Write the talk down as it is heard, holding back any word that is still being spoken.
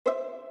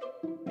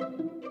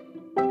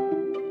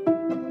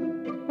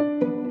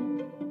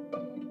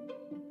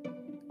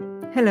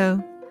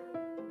Hello,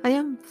 I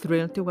am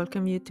thrilled to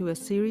welcome you to a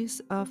series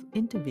of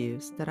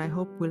interviews that I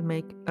hope will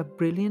make a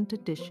brilliant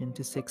addition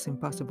to Six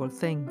Impossible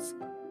Things.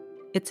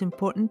 It's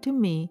important to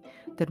me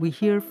that we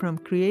hear from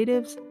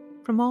creatives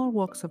from all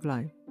walks of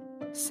life.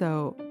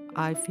 So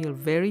I feel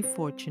very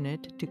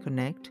fortunate to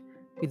connect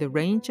with a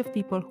range of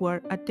people who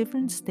are at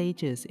different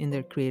stages in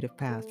their creative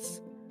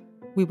paths.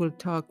 We will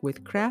talk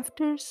with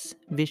crafters,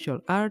 visual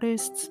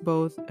artists,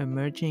 both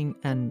emerging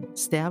and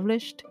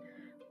established,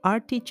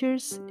 art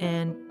teachers,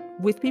 and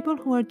with people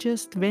who are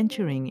just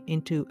venturing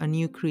into a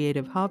new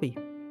creative hobby.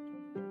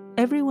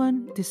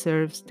 Everyone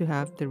deserves to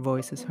have their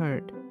voices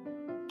heard.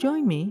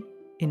 Join me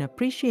in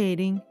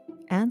appreciating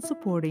and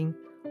supporting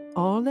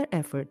all their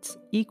efforts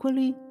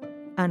equally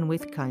and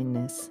with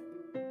kindness.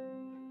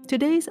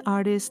 Today's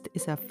artist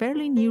is a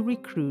fairly new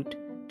recruit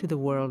to the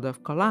world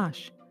of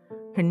collage.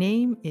 Her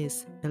name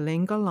is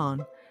Helene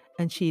Gallant,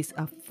 and she's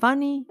a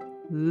funny,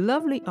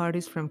 lovely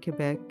artist from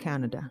Quebec,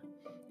 Canada.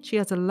 She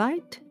has a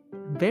light,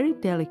 very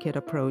delicate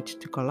approach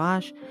to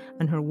collage,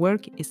 and her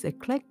work is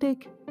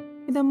eclectic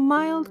with a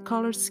mild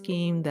color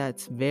scheme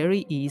that's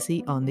very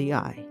easy on the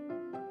eye.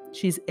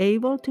 She's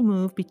able to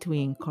move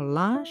between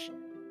collage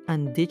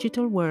and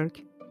digital work,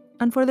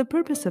 and for the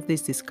purpose of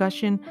this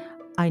discussion,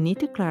 I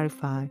need to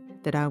clarify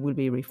that I will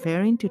be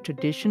referring to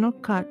traditional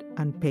cut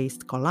and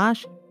paste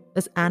collage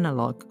as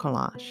analog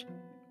collage.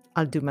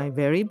 I'll do my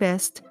very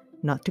best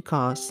not to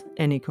cause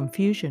any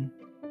confusion.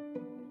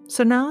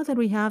 So now that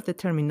we have the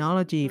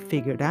terminology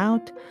figured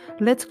out,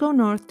 let's go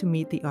north to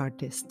meet the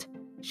artist.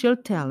 She'll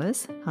tell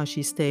us how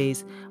she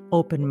stays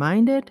open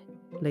minded,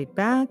 laid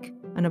back,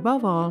 and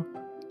above all,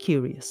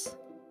 curious.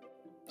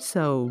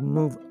 So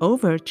move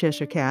over,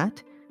 Cheshire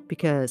Cat,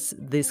 because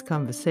this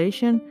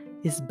conversation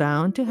is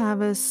bound to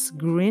have us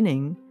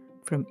grinning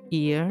from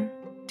ear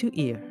to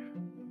ear.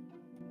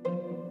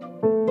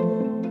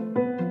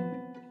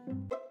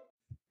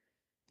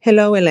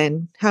 Hello,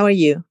 Ellen. How are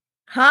you?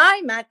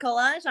 Hi, Matt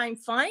Collage. I'm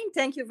fine.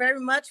 Thank you very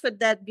much for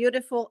that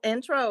beautiful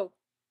intro.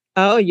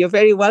 Oh, you're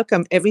very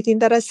welcome. Everything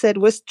that I said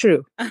was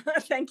true.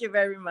 Thank you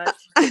very much.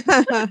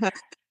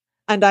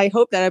 And I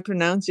hope that I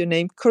pronounced your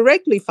name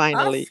correctly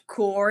finally. Of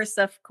course,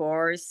 of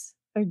course.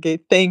 Okay,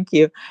 thank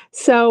you.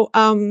 So,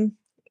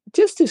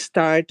 just to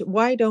start,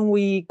 why don't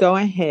we go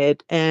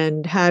ahead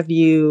and have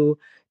you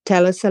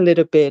tell us a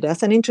little bit,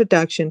 as an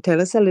introduction, tell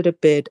us a little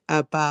bit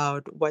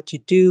about what you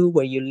do,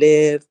 where you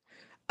live,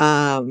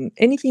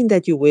 anything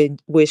that you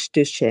would wish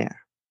to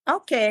share.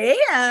 Okay.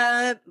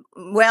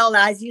 Well,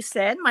 as you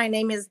said, my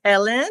name is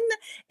Hélène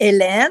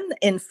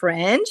in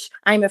French.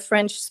 I'm a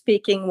French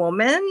speaking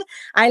woman.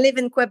 I live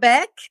in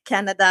Quebec,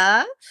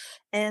 Canada.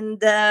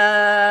 And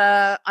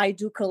I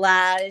do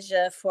collage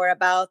for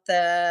about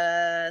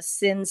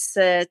since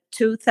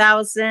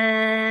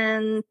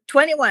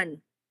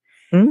 2021.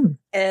 Mm.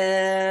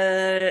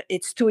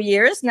 It's 2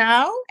 years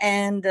now,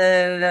 and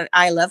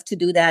I love to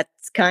do that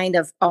kind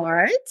of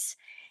art.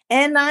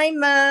 And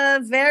I'm a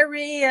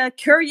very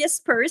curious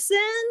person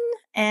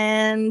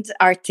and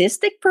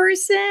artistic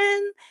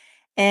person,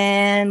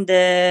 and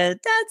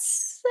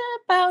that's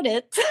about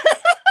it.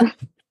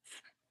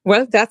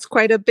 Well, that's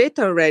quite a bit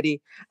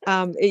already.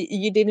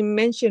 You didn't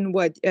mention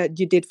what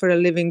you did for a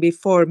living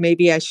before.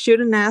 Maybe I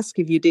shouldn't ask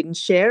if you didn't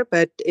share,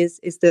 but is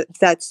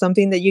that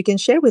something that you can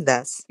share with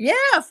us?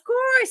 Yeah, of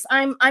course.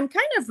 I'm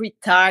kind of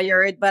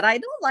retired, but I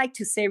don't like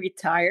to say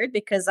retired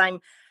because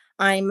I'm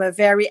a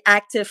very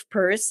active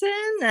person.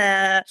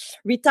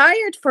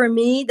 Retired for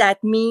me,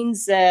 that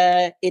means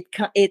it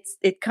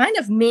kind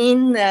of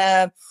mean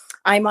I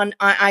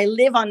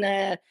live on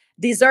a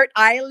desert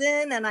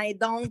island and I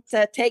don't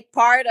take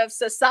part of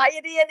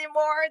society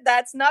anymore.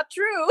 That's not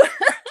true.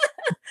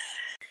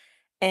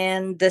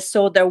 And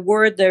so the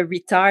word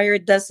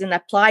retired doesn't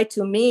apply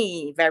to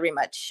me very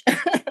much.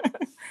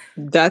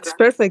 That's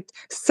perfect.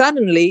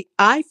 Suddenly,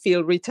 I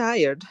feel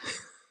retired.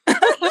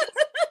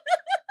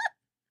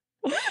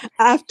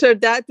 After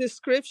that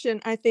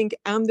description, I think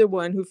I'm the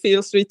one who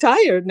feels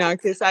retired now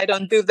because I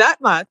don't do that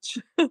much.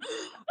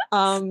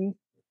 um,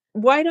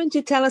 why don't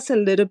you tell us a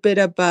little bit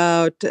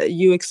about?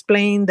 You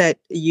explained that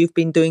you've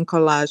been doing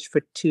collage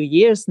for 2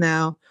 years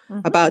now,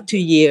 about 2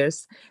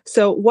 years.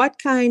 So, what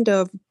kind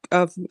of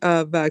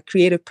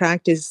creative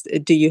practice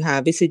do you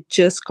have? Is it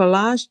just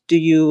collage? Do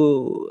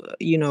you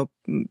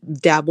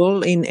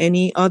dabble in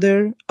any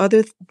other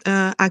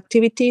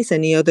activities,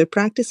 any other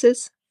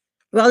practices?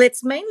 Well,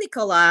 it's mainly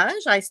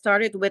collage. I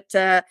started with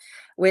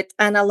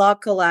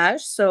analog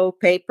collage, so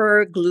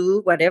paper,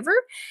 glue, whatever.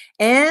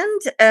 And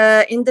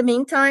in the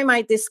meantime,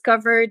 I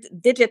discovered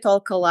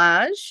digital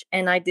collage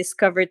and I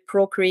discovered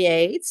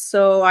Procreate.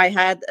 So I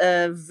had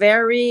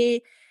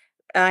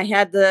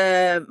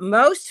the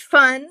most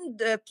fun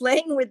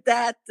playing with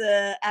that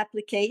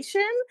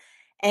application.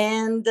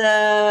 And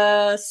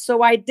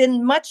so I did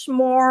much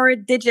more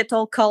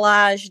digital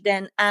collage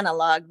than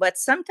analog, but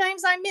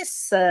sometimes I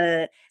miss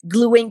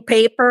gluing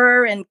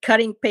paper and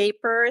cutting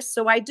paper.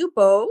 So I do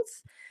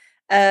both.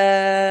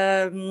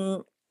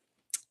 Um,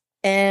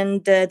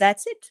 and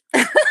that's it.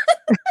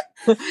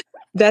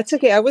 That's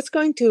okay. I was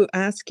going to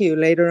ask you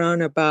later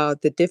on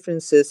about the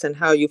differences and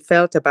how you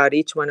felt about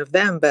each one of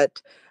them,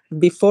 but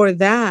before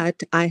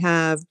that, I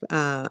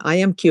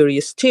am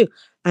curious too,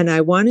 and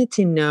I wanted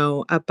to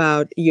know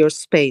about your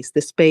space,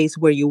 the space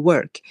where you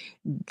work.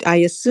 I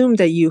assume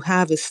that you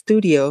have a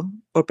studio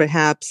or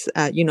perhaps,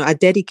 a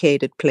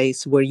dedicated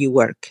place where you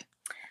work.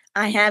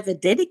 I have a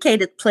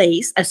dedicated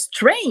place, a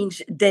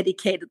strange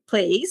dedicated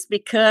place,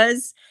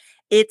 because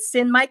it's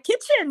in my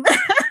kitchen.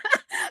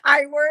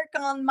 I work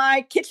on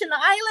my kitchen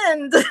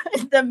island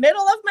in the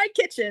middle of my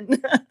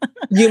kitchen.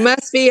 You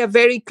must be a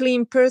very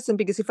clean person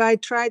because if I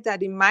tried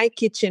that in my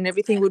kitchen,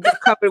 everything would be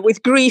covered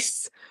with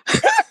grease.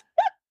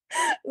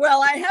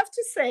 Well, I have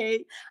to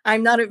say,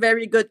 I'm not a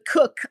very good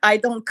cook. I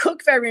don't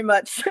cook very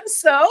much.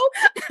 So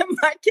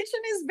my kitchen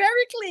is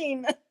very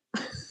clean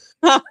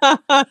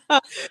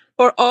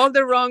For all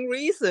the wrong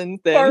reasons,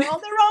 then. for all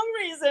the wrong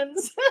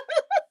reasons.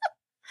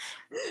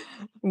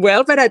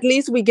 Well, but at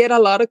least we get a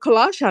lot of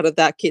collage out of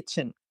that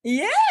kitchen.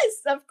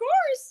 Yes, of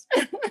course.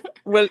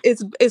 Well,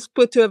 it's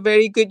put to a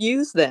very good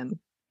use then.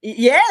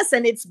 Yes,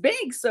 and it's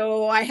big,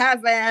 so I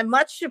have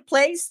much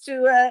place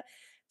to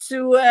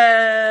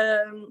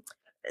um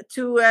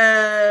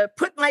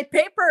put my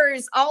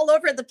papers all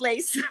over the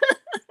place.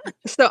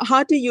 So,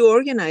 how do you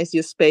organize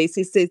your space?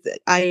 Is it?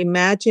 I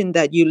imagine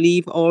that you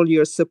leave all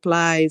your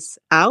supplies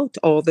out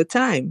all the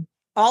time.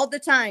 All the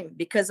time,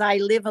 because I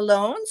live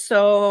alone,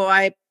 so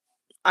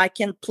I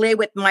can play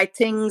with my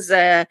things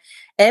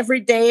every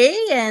day,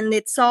 and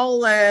it's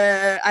all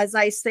as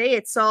I say,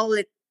 it's all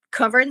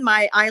covered.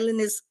 My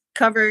island is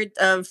covered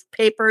of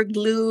paper,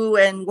 glue,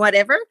 and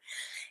whatever.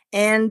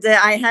 And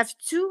I have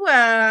two.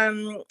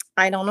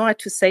 I don't know how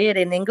to say it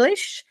in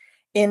English.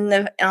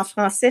 En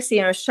français, c'est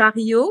un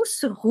chariot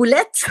sur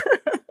roulette,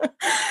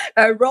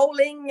 a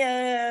rolling.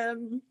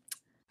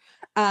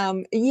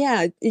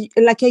 Yeah,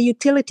 like a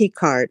utility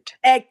cart.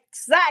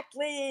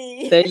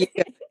 Exactly. There you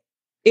go.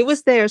 It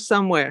was there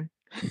somewhere.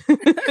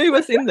 It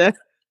was in there.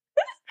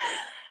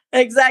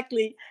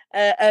 Exactly.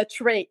 A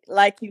tray,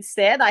 like you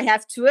said. I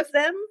have two of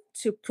them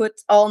to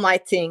put all my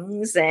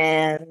things,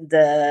 and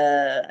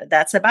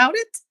that's about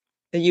it.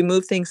 You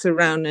move things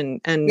around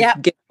and Yeah.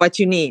 get what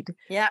you need.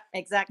 Yeah.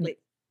 Exactly.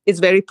 It's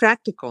very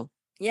practical.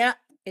 Yeah.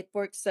 It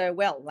works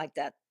well like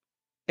that.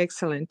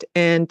 Excellent.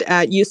 And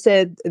you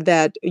said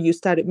that you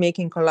started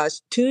making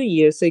collage 2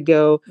 years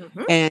ago.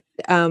 Mhm.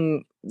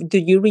 And do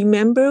you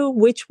remember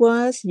which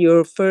was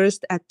your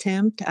first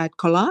attempt at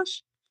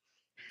collage?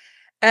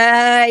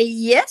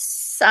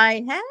 Yes,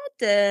 I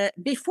had.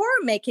 Before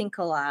making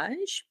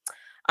collage,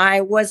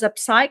 I was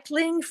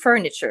upcycling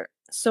furniture.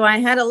 So I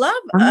had Ah,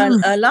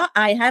 a lot.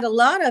 I had a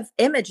lot of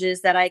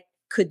images that I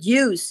could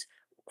use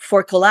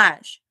for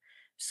collage.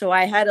 So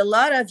I had a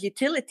lot of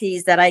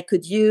utilities that I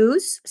could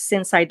use,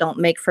 since I don't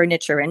make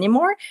furniture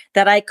anymore,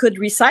 that I could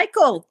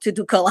recycle to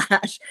do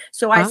collage.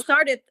 So I ah,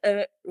 started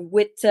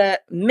with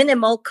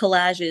minimal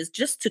collages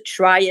just to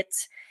try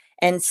it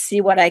and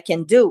see what I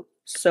can do.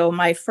 So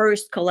my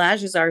first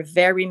collages are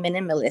very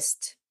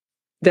minimalist.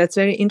 that's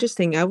very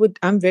interesting.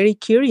 I'm very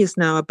curious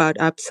now about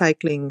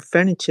upcycling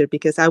furniture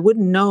because I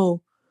wouldn't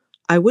know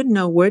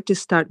where to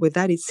start with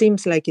that. It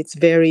seems like it's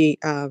very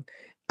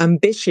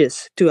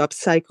ambitious to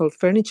upcycle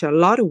furniture, a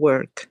lot of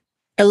work.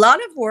 A lot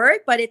of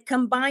work, but it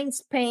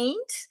combines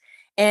paint.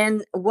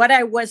 And what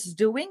I was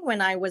doing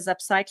when I was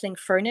upcycling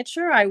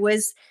furniture, I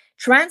was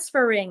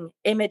transferring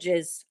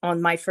images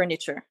on my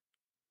furniture.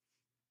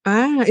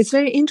 Ah, it's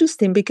very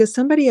interesting because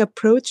somebody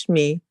approached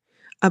me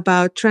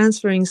about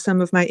transferring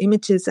some of my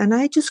images and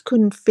I just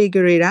couldn't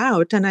figure it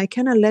out. And I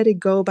kind of let it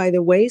go by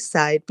the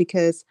wayside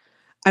because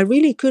I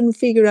really couldn't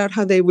figure out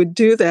how they would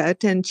do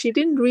that. And she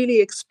didn't really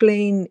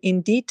explain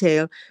in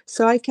detail.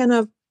 So I kind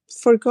of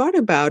forgot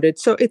about it.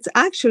 So it's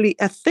actually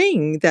a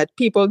thing that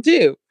people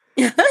do.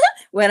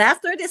 When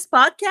after this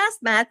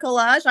podcast, Mad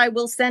Collage, I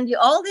will send you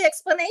all the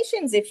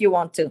explanations if you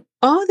want to.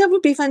 Oh, that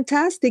would be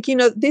fantastic.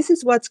 This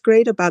is what's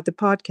great about the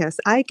podcast.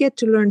 I get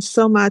to learn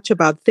so much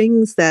about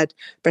things that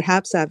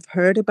perhaps I've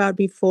heard about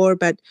before,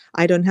 but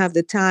I don't have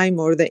the time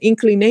or the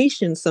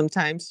inclination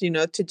sometimes,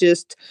 to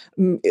just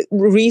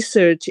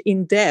research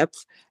in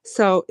depth.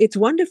 So it's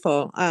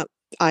wonderful.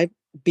 I'd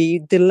be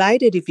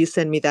delighted if you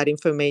send me that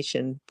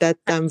information. That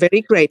I'm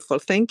very grateful.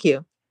 Thank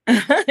you.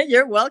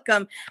 You're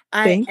welcome.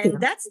 I Thank And you.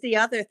 that's the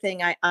other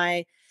thing.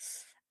 I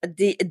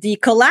The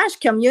collage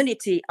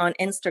community on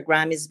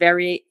Instagram is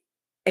very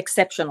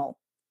exceptional.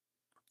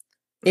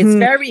 It's Hmm.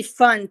 very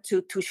fun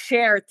to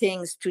share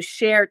things, to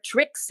share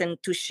tricks, and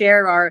to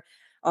share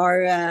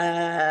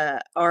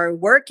our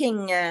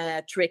working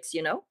tricks.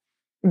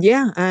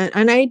 Yeah,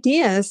 and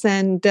ideas,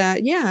 and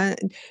yeah,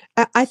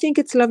 I think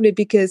it's lovely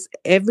because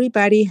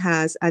everybody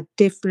has a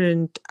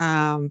different.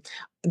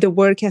 The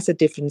work has a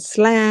different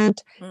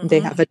slant. They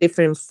Hmm. have a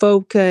different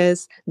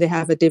focus. They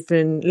have a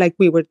different, like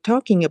we were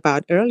talking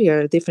about earlier,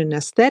 a different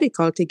aesthetic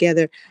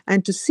altogether.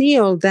 And to see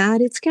all that,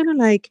 it's kind of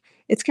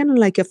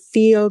like a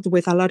field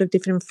with a lot of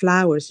different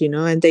flowers,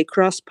 and they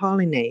cross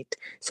pollinate.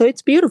 So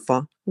it's beautiful.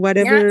 Yeah.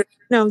 Whatever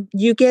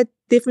you get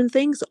different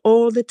things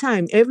all the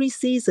time. Every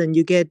season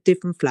you get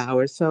different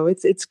flowers, so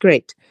it's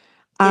great.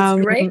 It's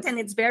Um, great and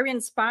it's very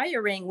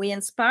inspiring. We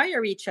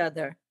inspire each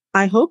other.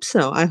 I hope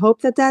so. I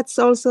hope that that's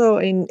also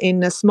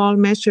in a small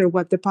measure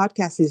what the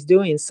podcast is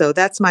doing. So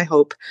that's my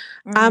hope.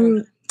 Mm. Um,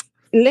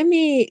 let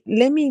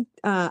me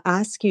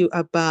ask you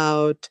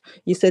about.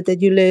 You said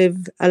that you live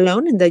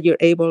alone and that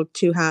you're able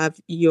to have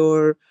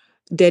your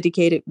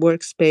dedicated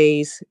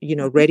workspace,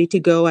 ready to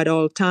go at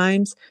all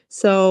times.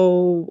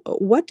 So,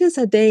 what does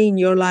a day in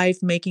your life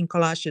making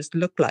collages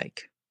look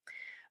like?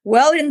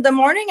 Well, in the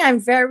morning, I'm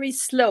very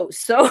slow.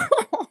 So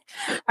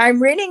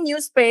I'm reading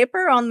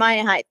newspaper on my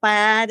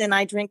iPad and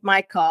I drink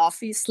my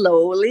coffee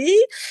slowly.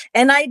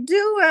 And I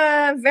do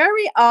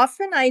very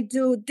often, I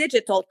do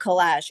digital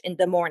collage in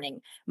the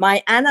morning.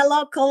 My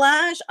analog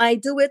collage, I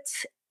do it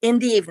in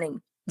the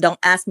evening. Don't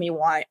ask me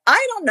why.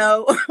 I don't know.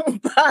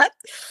 But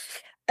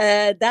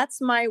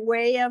that's my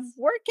way of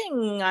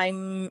working.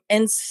 I'm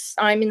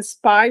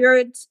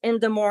inspired in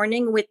the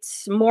morning with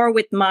more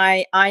with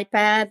my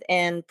iPad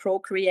and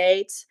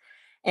Procreate,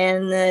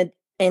 and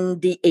in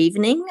the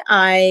evening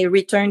I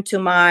return to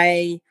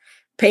my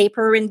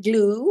paper and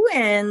glue,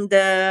 and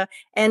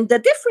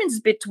the difference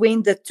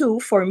between the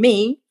two for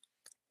me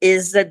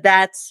is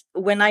that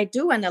when I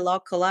do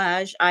analog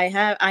collage,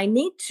 I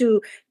need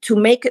to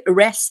make it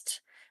rest.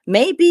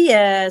 Maybe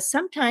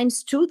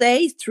sometimes 2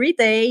 days, 3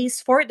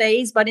 days, 4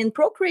 days, but in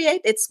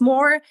Procreate, it's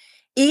more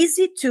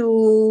easy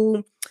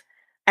to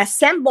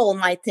assemble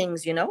my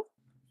things. Mm-hmm.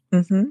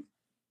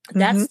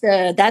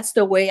 Mm-hmm. That's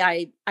the way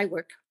I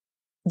work.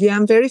 Yeah,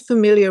 I'm very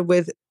familiar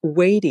with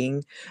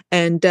waiting,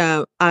 and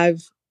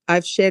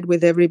I've shared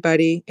with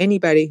everybody.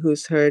 Anybody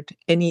who's heard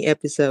any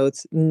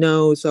episodes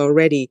knows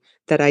already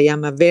that I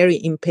am a very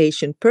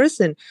impatient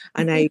person,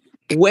 and I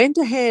went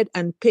ahead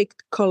and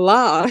picked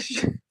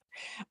collage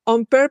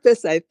on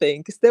purpose. I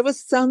think 'cause there was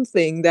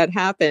something that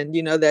happened,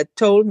 that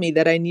told me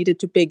that I needed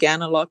to pick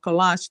analog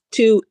collage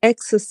to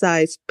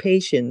exercise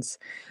patience,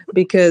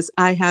 because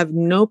I have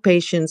no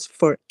patience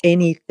for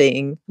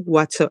anything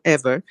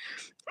whatsoever.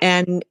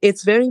 And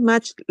it's very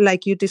much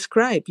like you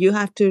describe. You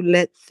have to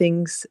let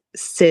things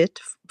sit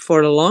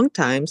for a long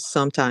time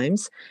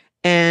sometimes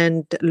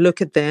and look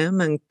at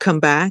them and come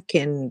back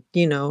and,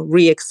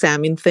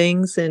 re-examine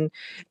things. And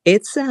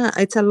it's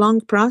a long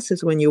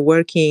process when you're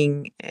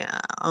working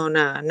on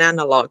an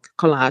analog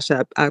collage,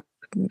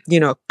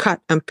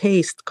 cut and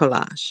paste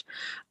collage.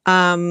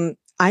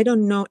 I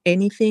don't know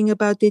anything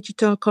about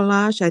digital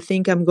collage. I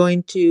think I'm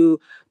going to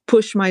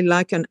push my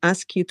luck and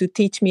ask you to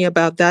teach me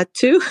about that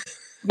too.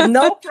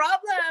 No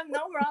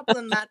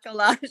problem, Matt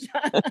Collage.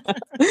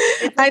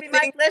 It will I be my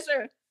think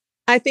pleasure.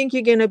 I think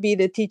you're going to be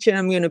the teacher.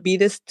 I'm going to be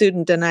the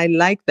student, and I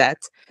like that.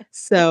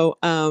 So,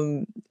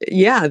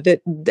 yeah,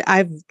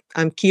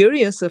 I'm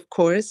curious, of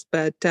course,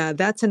 but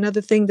that's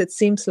another thing that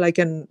seems like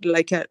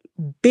a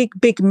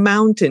big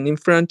mountain in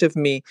front of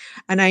me.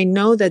 And I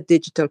know that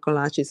digital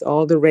collage is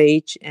all the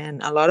rage,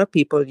 and a lot of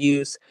people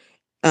use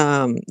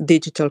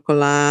digital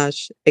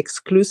collage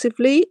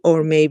exclusively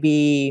or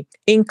maybe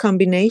in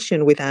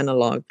combination with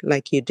analog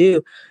like you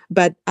do.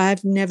 But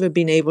I've never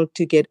been able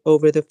to get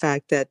over the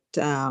fact that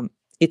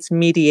it's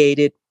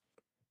mediated.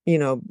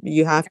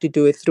 You have to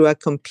do it through a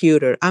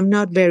computer. I'm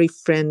not very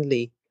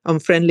on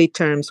friendly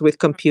terms with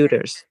Okay.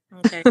 computers.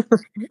 Okay.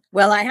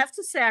 Well, I have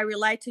to say I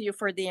rely to you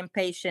for the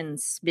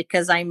impatience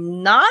because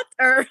I'm not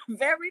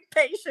very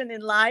patient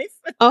in life.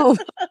 Oh,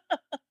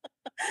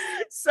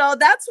 So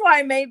that's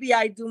why maybe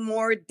I do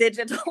more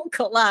digital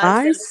collage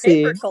I than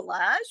paper see.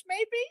 collage.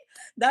 Maybe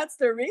that's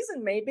the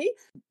reason. Maybe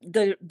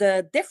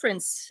the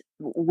difference.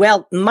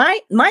 Well,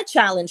 my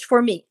challenge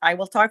for me, I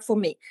will talk for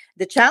me.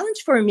 The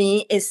challenge for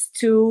me is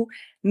to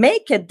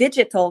make a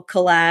digital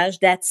collage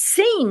that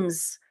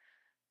seems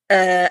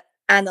uh,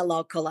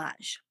 analog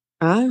collage.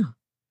 Ah,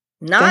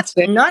 Not that's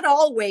very. not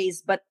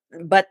always, but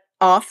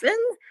often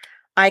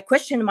I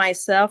question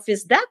myself,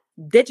 is that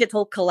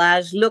digital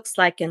collage looks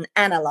like an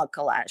analog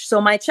collage. So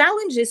my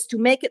challenge is to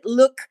make it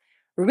look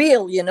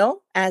real,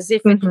 as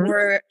if it Mhm.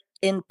 were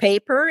in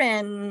paper,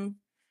 and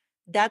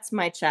that's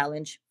my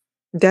challenge.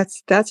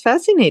 That's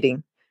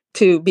fascinating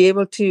to be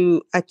able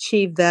to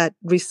achieve that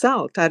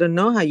result. I don't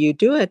know how you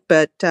do it,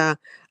 but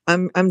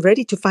I'm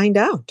ready to find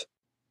out.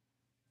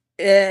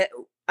 Uh,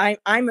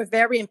 I'm a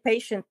very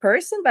impatient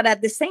person, but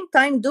at the same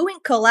time, doing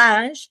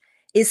collage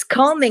is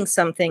calming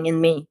something in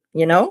me.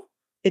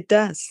 It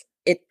does.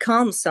 It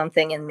calms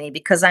something in me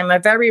because I'm a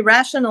very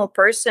rational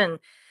person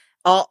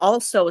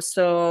also.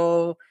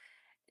 So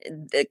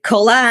the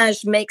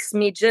collage makes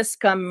me just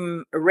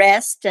come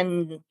rest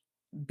and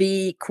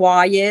be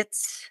quiet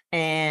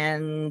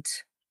and,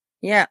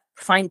 yeah,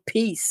 find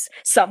peace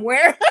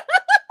somewhere.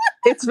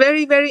 It's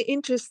very, very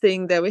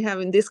interesting that we're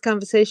having this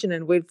conversation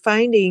and we're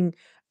finding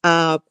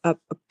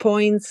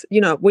points,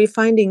 we're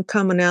finding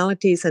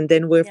commonalities, and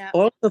then we're Yeah.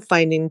 also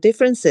finding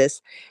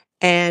differences.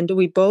 And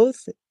we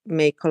both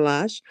make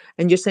collage.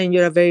 And you're saying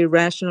you're a very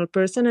rational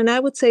person. And I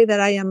would say that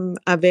I am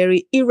a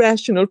very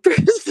irrational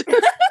person,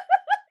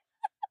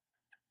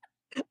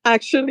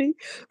 actually.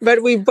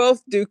 But we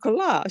both do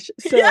collage.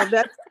 So Yeah.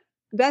 that's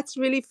That's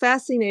really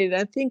fascinating.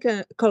 I think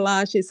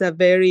collage is a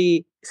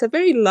very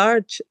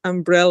large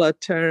umbrella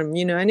term,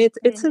 and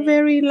it's a Hmm.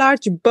 very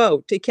large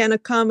boat. It can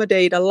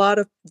accommodate a lot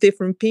of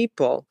different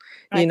people.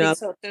 I You think know,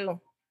 so too.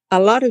 a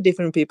lot of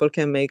different people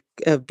can make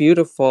a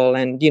beautiful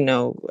and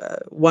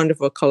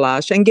wonderful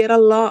collage and get a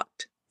lot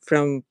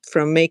from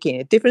making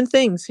it. Different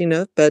things,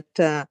 but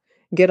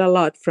get a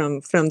lot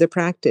from the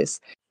practice.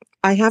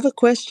 I have a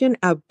question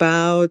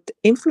about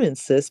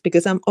influences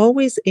because I'm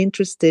always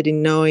interested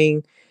in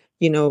knowing,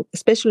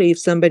 especially if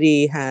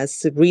somebody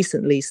has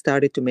recently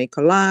started to make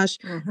collage,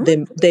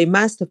 Hmm. they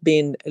must have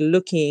been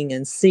looking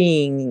and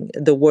seeing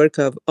the work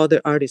of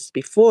other artists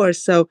before.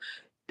 So,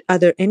 are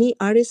there any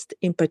artists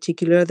in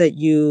particular that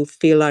you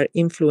feel are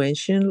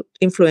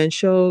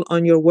influential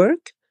on your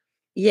work?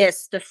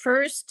 Yes, the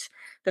first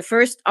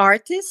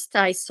artist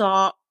I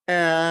saw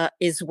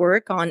his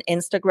work on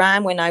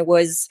Instagram when I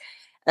was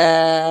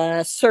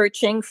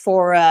searching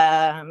for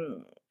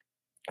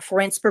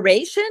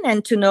inspiration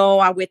and to know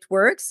how it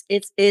works.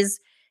 It is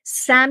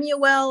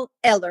Samuel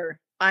Eller.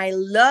 I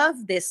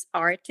love this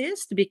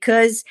artist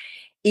because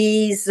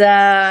he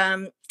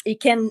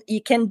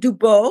can do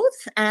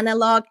both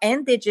analog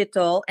and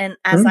digital. And Mm.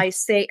 as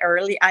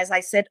I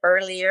said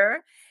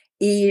earlier,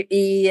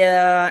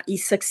 he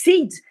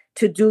succeeds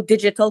to do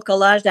digital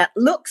collage that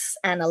looks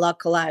analog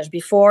collage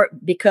before,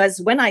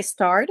 because when I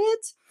started,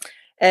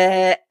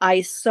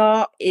 I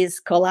saw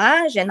his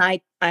collage and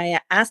I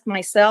asked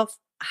myself,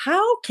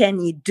 how can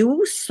he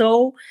do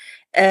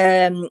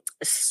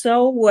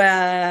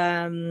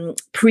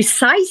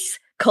precise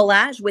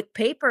collage with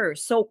paper,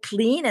 so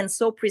clean and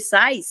so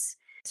precise?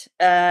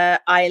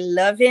 I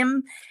love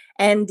him.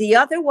 And the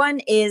other one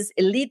is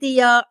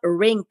Lydia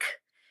Rink.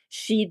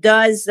 She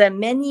does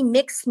many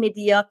mixed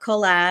media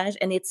collage,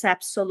 and it's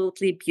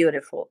absolutely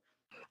beautiful.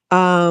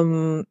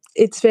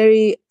 It's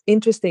very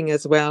interesting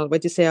as well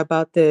what you say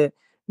about the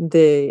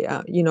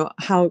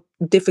how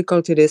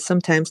difficult it is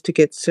sometimes to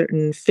get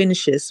certain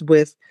finishes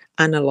with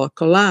analog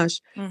collage,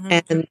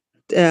 Mhm. and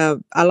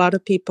a lot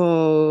of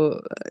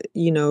people,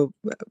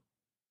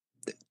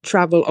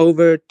 travel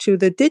over to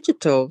the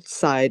digital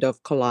side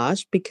of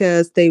collage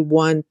because they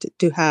want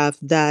to have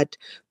that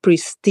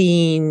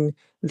pristine,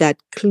 that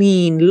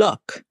clean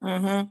look,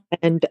 Mhm.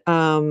 and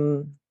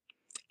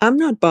I'm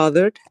not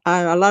bothered.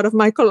 A lot of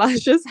my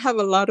collages have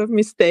a lot of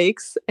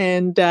mistakes.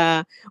 And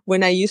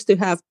when I used to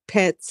have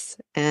pets,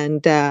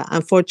 and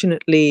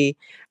unfortunately,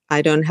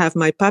 I don't have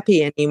my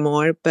puppy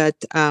anymore,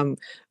 but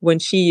when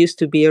she used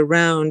to be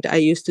around, I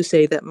used to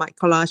say that my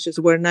collages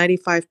were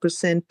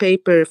 95%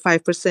 paper,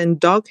 5%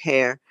 dog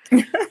hair.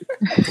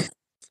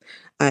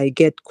 I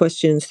get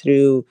questions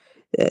through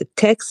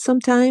text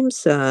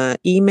sometimes,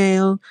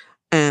 email,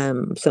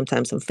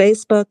 sometimes on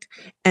Facebook.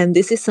 And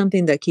this is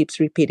something that keeps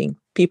repeating.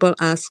 People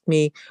ask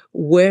me,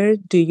 where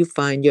do you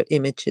find your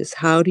images?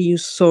 How do you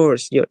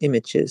source your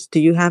images? Do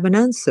you have an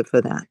answer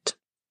for that?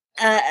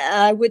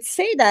 I would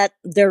say that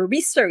the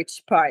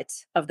research part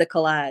of the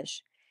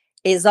collage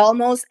is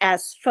almost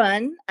as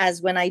fun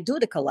as when I do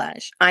the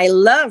collage. I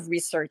love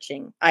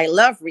researching. I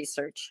love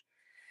research.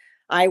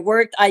 I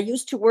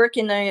used to work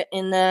in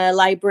a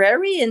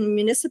library, in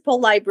municipal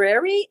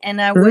library,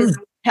 and I was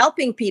Mm.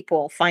 helping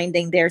people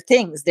finding their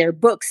things, their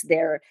books,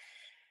 their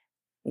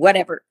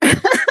whatever.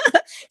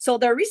 So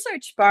the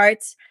research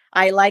part,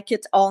 I like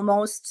it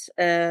almost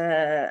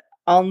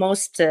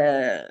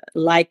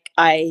like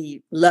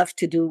I love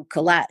to do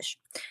collage.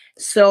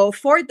 So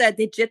for the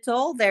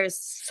digital, there's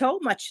so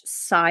much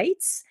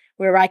sites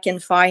where I can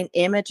find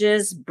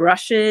images,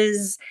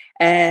 brushes,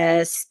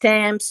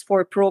 stamps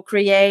for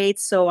Procreate.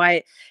 So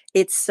I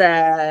it's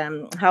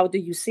how do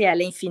you say à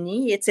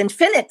l'infini? It's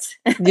infinite.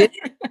 Yeah.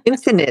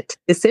 Infinite.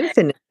 It's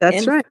infinite.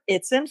 That's right.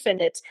 It's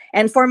infinite.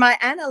 And for my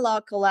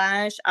analog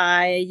collage,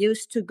 I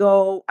used to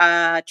go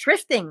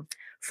thrifting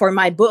for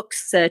my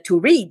books to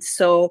read.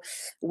 So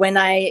when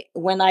I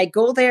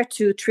go there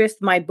to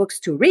thrift my books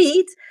to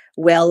read,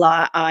 well,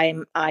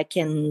 I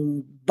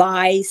can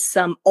buy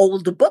some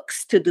old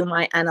books to do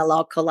my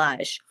analog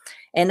collage.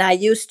 And I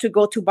used to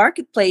go to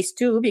marketplace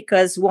too,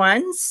 because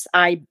once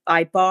I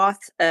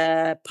bought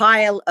a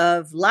pile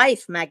of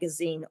Life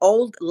magazine,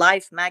 old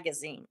Life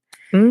magazine,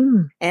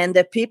 Mm. and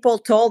the people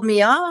told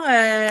me,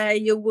 "Oh,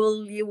 you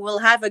will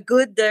have a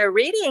good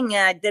reading."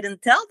 I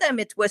didn't tell them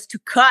it was to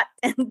cut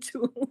and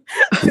to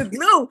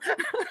glue.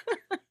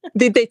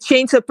 Did they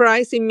change the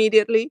price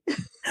immediately?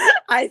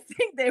 I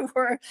think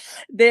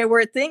they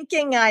were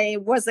thinking I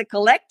was a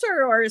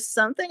collector or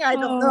something. I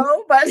don't Oh.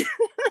 know, but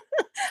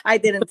I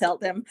didn't tell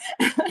them.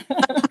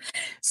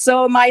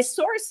 So my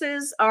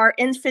sources are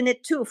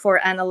infinite too for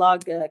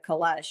analog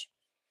collage.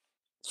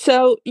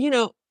 So,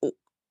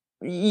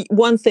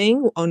 one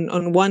thing,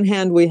 on one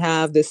hand, we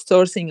have the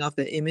sourcing of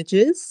the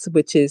images,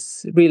 which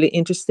is really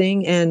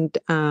interesting, and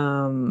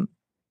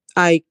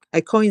I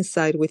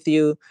coincide with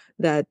you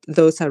that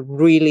those are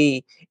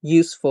really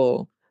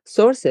useful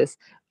sources.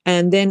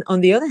 And then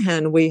on the other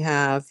hand, we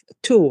have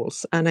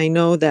tools. And I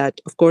know that,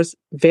 of course,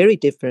 very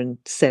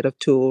different set of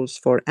tools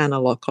for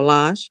analog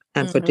collage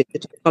and for Mhm.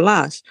 digital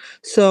collage.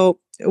 So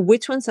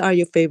which ones are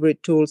your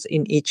favorite tools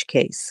in each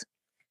case?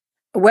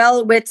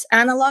 Well, with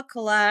analog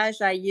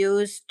collage, I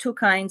use two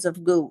kinds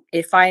of glue.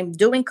 If I'm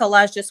doing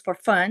collage just for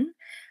fun,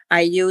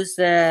 I use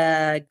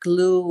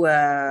glue,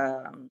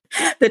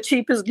 the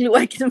cheapest glue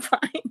I can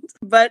find.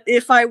 But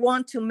if I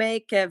want to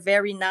make a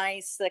very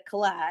nice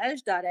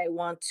collage that I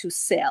want to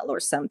sell or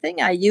something,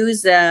 I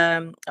use,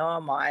 oh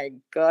my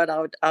God,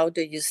 how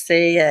do you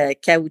say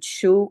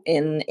caoutchouc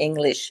in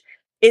English?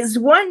 Is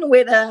one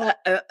with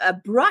a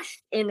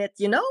brush in it,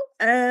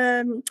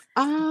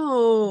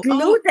 Oh,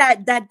 glue oh,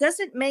 that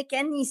doesn't make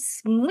any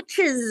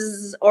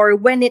smooches, or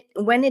when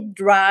it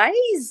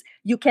dries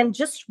you can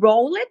just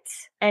roll it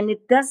and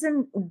it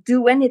doesn't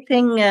do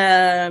anything.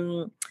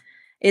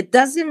 It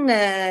doesn't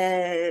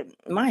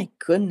My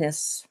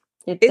goodness,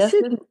 it is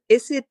it doesn't.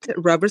 is it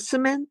rubber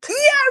cement? Yeah,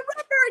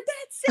 rubber,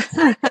 that's it.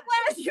 I'm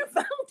glad you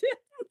found it.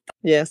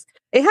 Yes.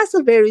 It has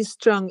a very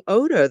strong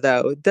odor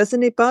though.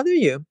 Doesn't it bother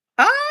you?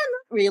 Ah,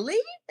 not really.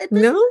 It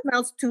No? doesn't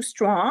smell too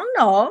strong,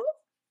 no.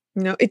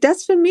 No, it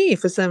does for me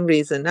for some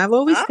reason. I've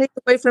always Ah. stayed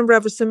away from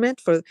rubber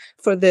cement for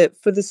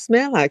the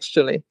smell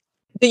actually.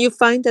 Do you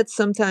find that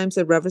sometimes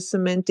a rubber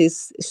cement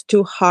is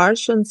too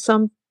harsh on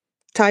some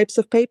types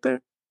of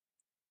paper?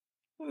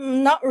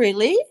 Not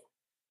really.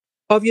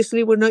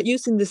 Obviously, we're not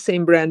using the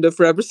same brand of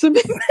rubber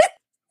cement,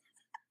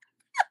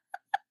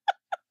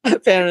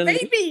 apparently.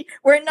 Maybe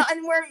we're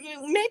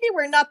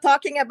not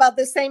talking about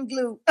the same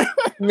glue.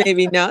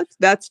 Maybe not.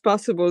 That's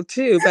possible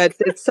too, but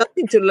it's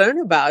something to learn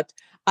about.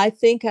 I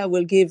think I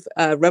will give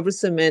rubber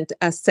cement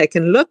a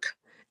second look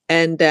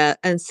and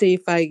see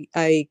if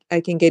I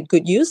can get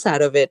good use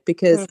out of it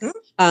because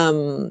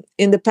Mhm.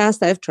 in the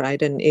past I've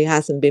tried and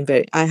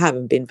I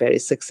haven't been very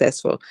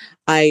successful.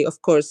 I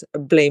of course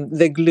blame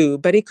the glue,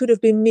 but it could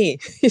have been me.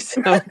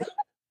 So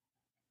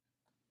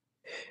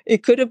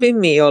it could have been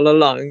me all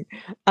along.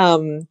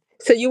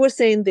 So you were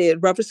saying the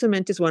rubber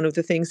cement is one of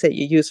the things that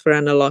you use for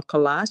analog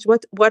collage.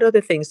 What other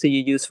things do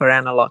you use for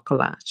analog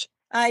collage?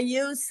 I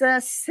use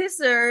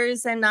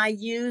scissors, and I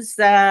use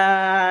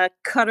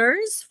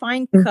cutters,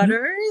 fine Mhm.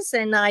 cutters,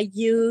 and I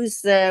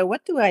use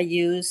what do I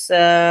use?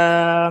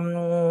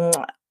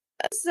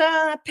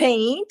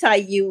 Paint. I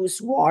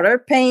use water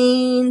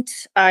paint.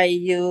 I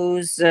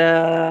use.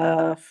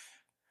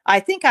 I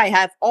think I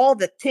have all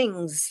the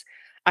things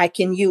I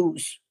can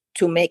use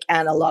to make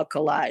analog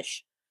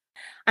collage.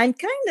 I'm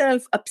kind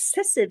of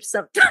obsessive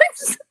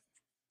sometimes.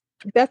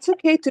 That's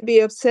okay to be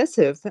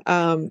obsessive.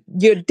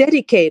 You're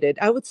dedicated.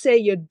 I would say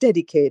you're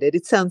dedicated.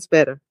 It sounds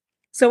better.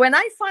 So when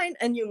I find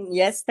a new,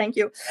 yes, thank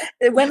you.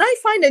 When I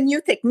find a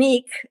new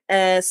technique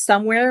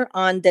somewhere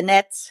on the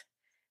net,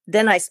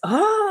 then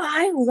oh,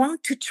 I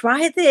want to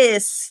try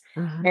this.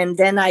 Uh-huh. And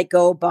then I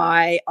go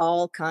buy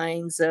all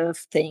kinds of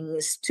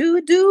things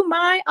to do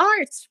my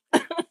art.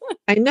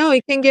 I know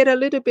it can get a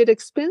little bit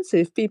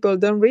expensive. People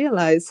don't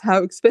realize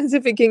how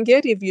expensive it can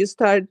get if you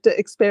start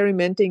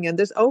experimenting, and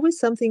there's always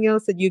something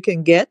else that you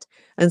can get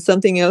and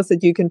something else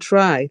that you can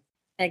try.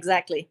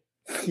 Exactly.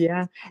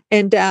 Yeah.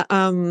 And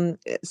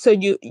so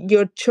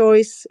your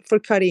choice for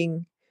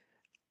cutting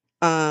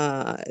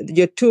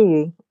your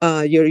tool,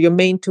 your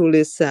main tool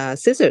is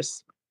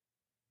scissors.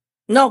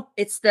 No,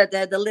 it's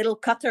the little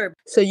cutter.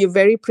 So you're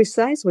very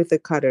precise with the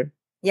cutter.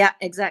 Yeah,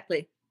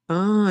 exactly.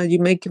 Ah, you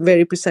make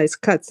very precise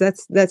cuts.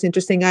 That's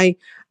interesting. I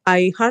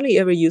hardly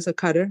ever use a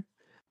cutter.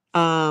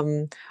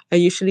 Um,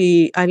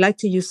 I like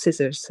to use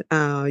scissors.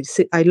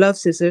 I love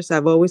scissors.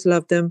 I've always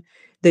loved them.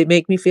 They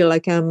make me feel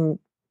like I'm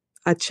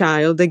a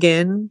child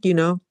again.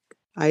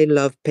 I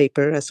love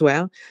paper as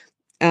well.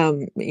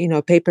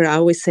 Paper. I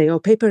always say, oh,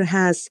 paper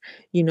has,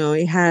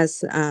 it has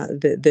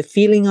the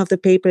feeling of the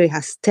paper. It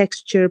has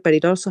texture, but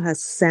it also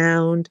has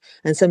sound,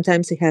 and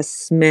sometimes it has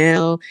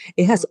smell.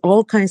 It has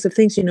all kinds of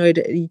things.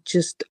 It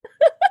just.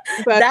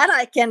 But That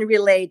I can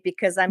relate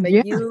because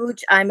yeah,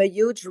 I'm a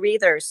huge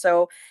reader.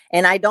 So,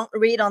 and I don't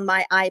read on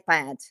my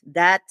iPad.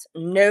 That,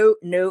 no,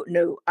 no,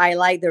 no. I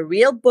like the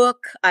real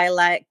book. I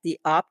like the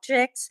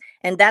objects,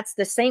 and that's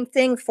the same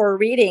thing for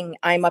reading.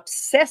 I'm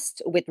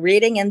obsessed with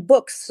reading and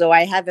books. So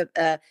I have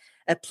a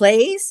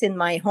place in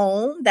my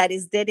home that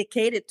is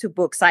dedicated to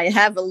books. I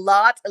have a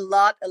lot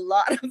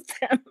of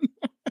them.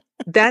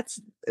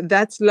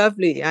 that's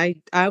lovely.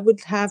 I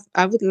would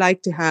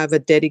like to have a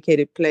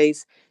dedicated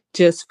place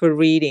just for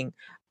reading.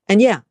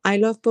 And yeah, I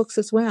love books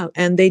as well.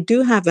 And they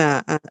do have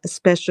a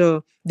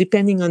special,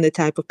 depending on the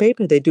type of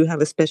paper, they do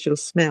have a special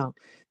smell.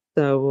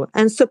 So,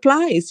 and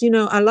supplies,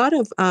 a lot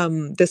of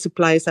the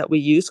supplies that we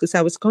use, because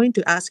I was going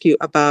to ask you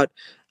about,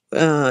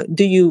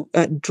 do you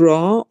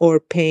draw or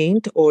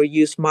paint or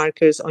use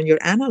markers on your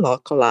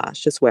analog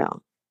collage as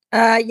well?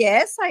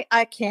 Yes,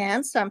 I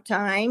can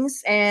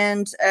sometimes,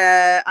 and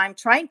I'm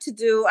trying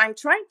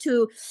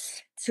to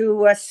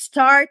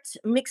start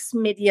mixed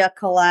media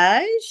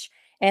collage,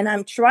 and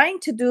I'm trying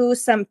to do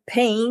some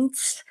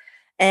paints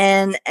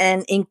and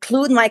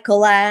include my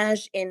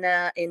collage in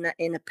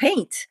a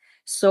paint.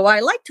 So I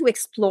like to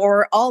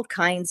explore all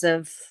kinds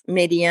of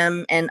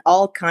medium and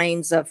all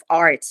kinds of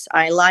arts.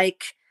 I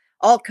like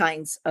all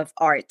kinds of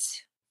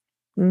art.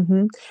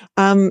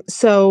 Mm-hmm.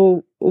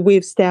 So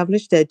we've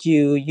established that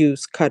you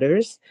use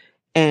cutters,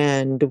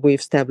 and we've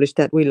established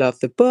that we love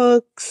the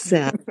books,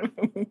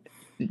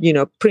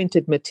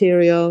 printed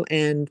material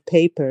and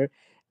paper.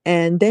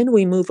 And then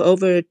we move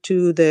over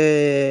to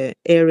the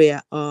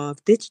area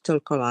of digital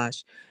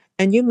collage.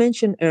 And you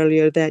mentioned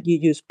earlier that you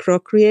use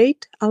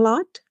Procreate a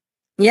lot.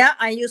 Yeah,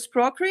 I use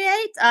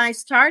Procreate. I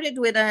started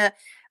with a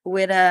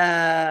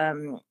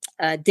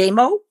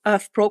demo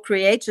of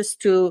Procreate just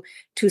to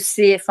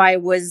see if I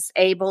was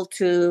able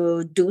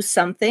to do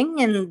something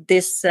in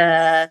this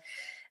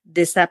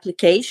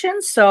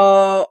application.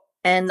 So,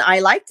 and I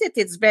liked it.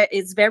 It's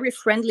very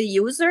friendly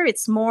user.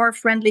 It's more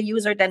friendly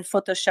user than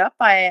Photoshop.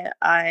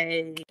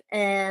 I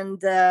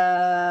and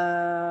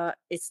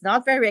it's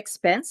not very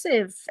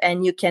expensive,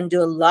 and you can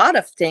do a lot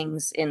of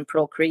things in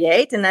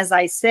Procreate. And as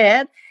I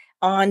said,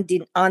 on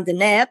the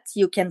net,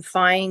 you can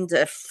find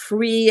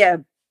free.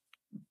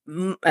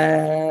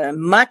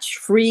 Much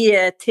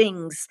free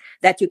things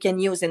that you can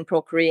use in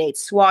Procreate: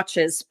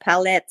 swatches,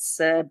 palettes,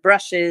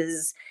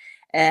 brushes.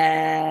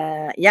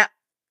 Yeah,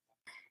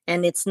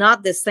 and it's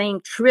not the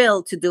same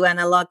thrill to do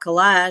analog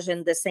collage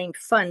and the same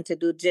fun to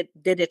do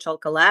digital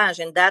collage.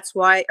 And that's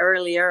why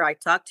earlier I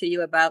talked to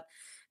you about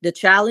the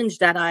challenge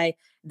that I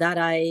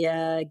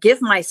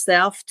give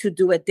myself to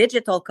do a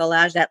digital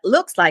collage that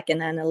looks like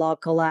an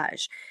analog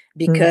collage, Mm.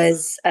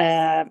 because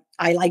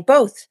I like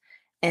both.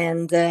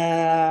 And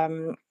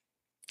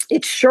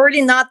it's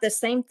surely not the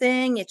same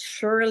thing. It's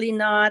surely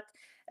not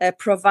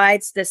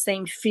provides the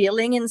same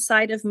feeling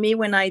inside of me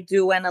when I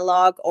do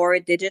analog or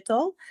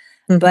digital.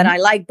 But Mhm. I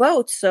like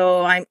both,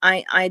 so I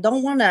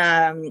don't want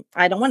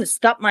to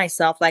stop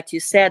myself, like you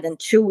said, and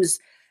choose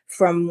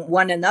from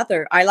one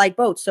another. I like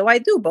both, so I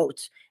do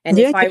both. And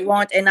Yeah, if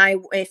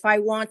I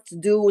want to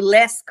do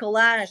less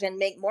collage and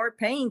make more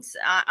paints,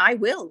 I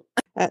will.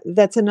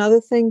 that's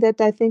another thing that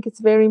I think it's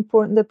very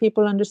important that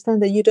people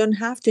understand, that you don't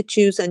have to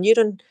choose, and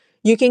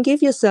you can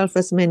give yourself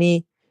as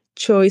many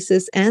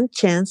choices and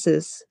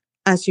chances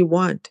as you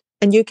want.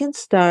 And you can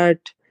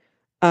start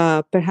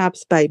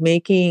perhaps by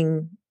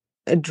making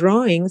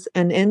drawings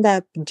and end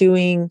up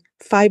doing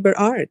fiber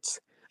arts.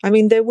 I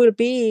mean, there will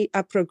be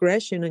a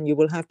progression and you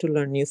will have to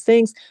learn new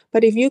things.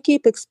 But if you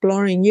keep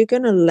exploring, you're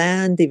going to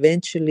land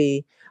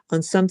eventually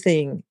on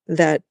something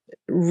that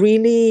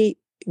really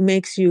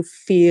makes you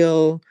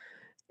feel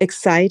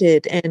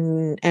excited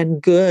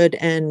and good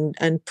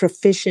and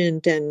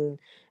proficient and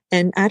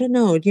I don't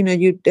know,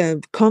 you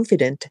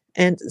confident.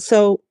 And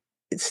so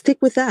stick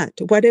with that,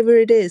 whatever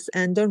it is,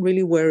 and don't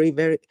really worry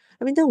very.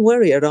 I mean, don't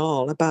worry at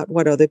all about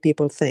what other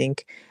people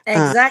think.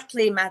 Uh,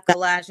 Exactly, Matt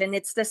Collage, and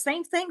it's the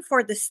same thing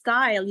for the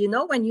style. You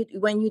know,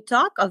 when you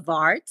talk of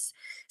arts,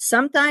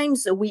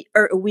 sometimes we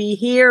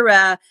hear,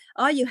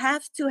 "Oh, you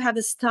have to have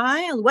a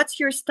style. What's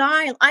your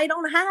style?" I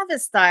don't have a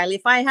style.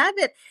 If I have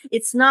it,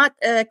 it's not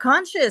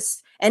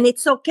conscious, and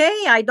it's okay.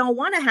 I don't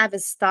want to have a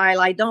style.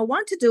 I don't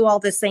want to do all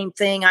the same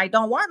thing. I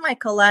don't want my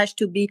collage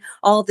to be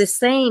all the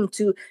same,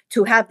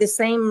 to have the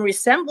same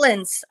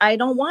resemblance. I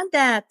don't want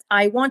that.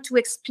 I want to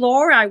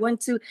explore. I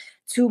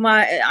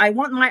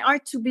want my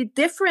art to be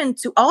different,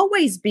 to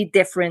always be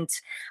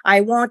different.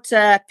 I want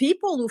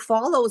people who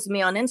follows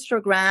me on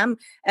Instagram,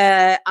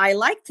 I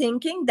like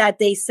thinking that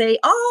they say,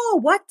 "Oh,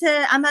 what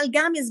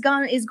amalgam is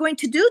going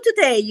to do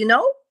today,"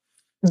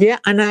 yeah,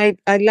 and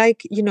I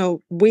like,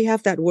 we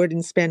have that word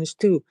in Spanish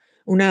too,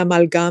 una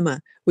amalgama,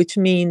 which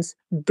means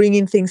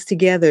bringing things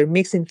together,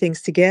 mixing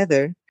things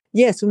together.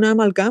 Yes, una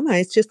amalgama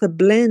is just a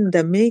blend,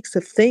 a mix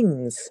of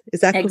things. Is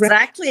that correct?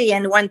 Exactly.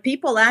 And when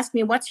people ask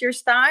me, "What's your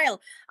style?"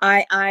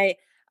 I I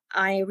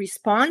I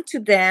respond to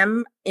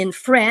them in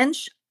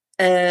French.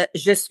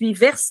 Je suis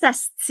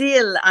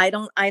versatile. I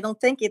don't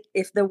think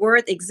if the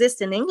word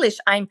exists in English.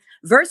 I'm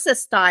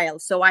versatile.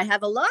 So I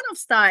have a lot of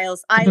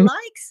styles. I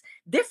like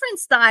different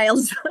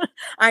styles.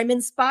 I'm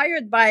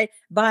inspired by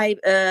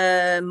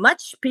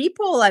much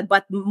people,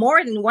 but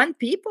more than one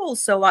people.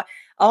 So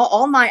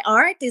all my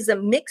art is a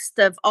mix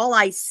of all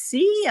I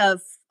see,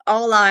 of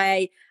all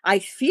I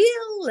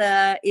feel.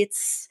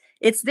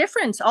 It's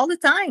different all the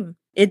time.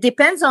 It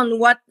depends on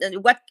what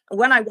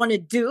I want to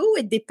do.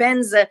 It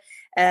depends.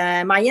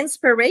 My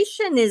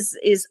inspiration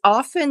is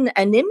often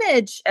an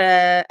image,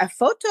 a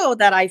photo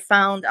that I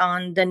found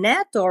on the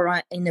net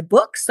or in a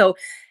book. So,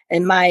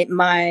 and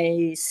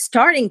my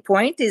starting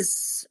point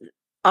is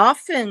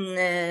often,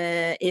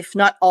 if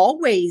not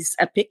always,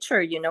 a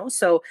picture.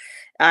 So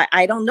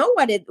I don't know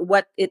what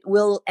it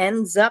will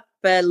ends up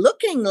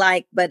looking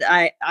like, but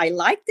I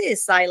like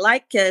this. I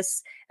like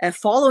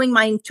following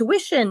my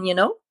intuition.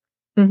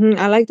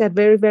 I like that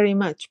very, very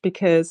much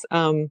because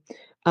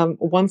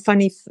one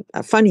funny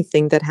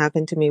thing that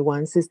happened to me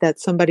once is that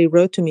somebody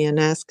wrote to me and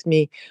asked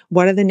me,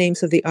 "What are the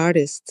names of the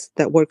artists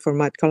that work for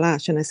Matt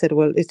Collage?" And I said,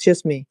 "Well, it's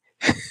just me."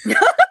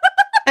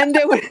 And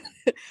they were,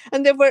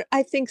 and they were,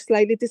 I think,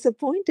 slightly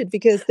disappointed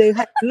because they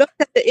had looked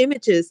at the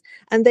images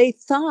and they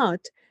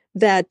thought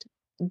that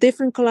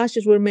different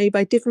collages were made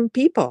by different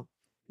people,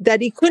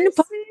 that it I couldn't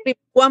possibly see. be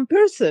one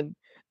person.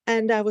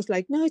 And I was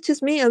like, no, it's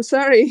just me. I'm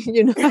sorry.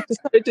 I'm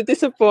sorry to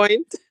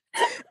disappoint.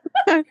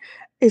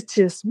 It's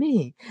just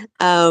me.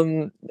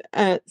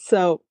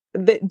 So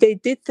they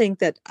did think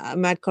that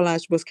Mad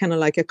Collage was kind of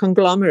like a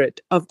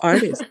conglomerate of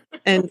artists.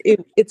 And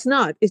it's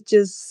not. It's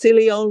just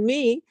silly old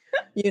me,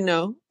 you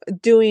know,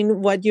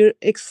 doing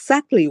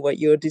exactly what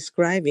you're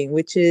describing,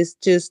 which is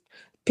just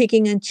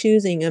picking and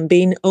choosing and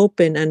being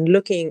open and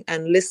looking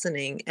and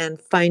listening and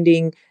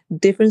finding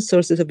different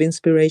sources of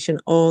inspiration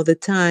all the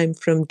time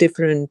from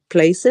different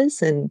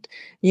places. And,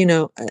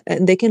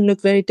 and they can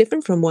look very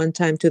different from one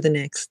time to the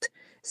next.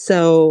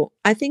 So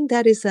I think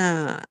that is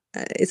a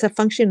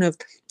function of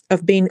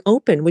being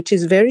open, which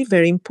is very,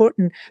 very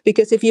important,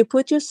 because if you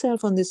put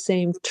yourself on the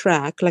same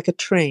track like a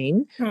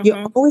train, you're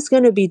Hmm. always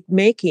going to be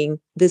making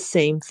the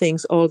same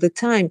things all the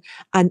time.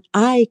 And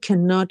I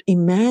cannot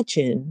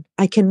imagine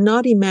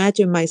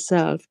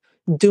myself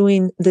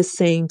doing the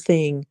same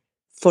thing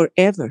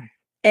forever.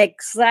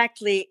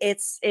 Exactly.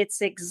 It's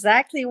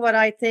exactly what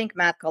I think,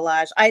 Matt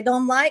Collage. I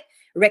don't like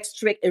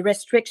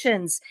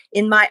restrictions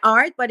in my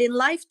art, but in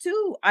life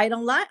too. I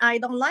don't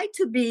like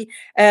to be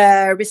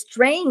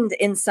restrained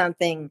in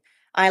something.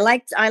 I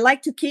like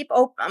to keep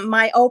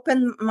my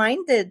open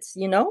minded.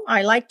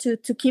 I like to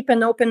keep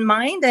an open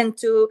mind, and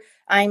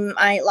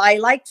I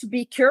like to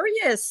be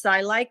curious.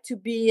 I like to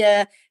be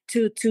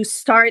to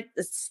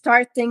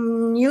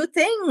starting new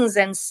things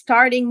and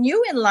starting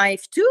new in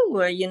life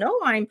too.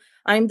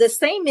 I'm the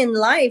same in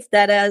life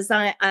that as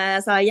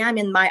I am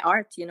in my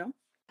art.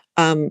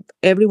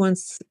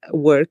 Everyone's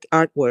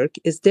artwork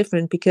is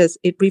different because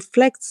it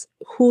reflects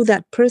who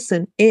that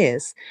person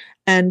is.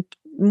 And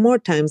more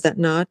times than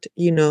not,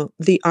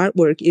 the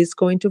artwork is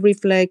going to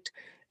reflect,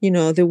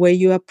 the way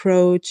you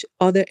approach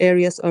other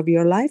areas of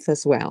your life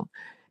as well.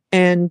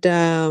 And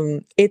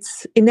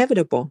it's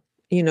inevitable.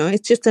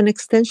 It's just an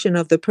extension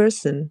of the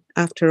person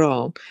after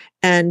all.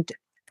 And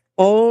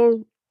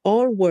all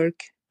all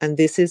work, and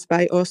this is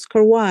by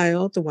Oscar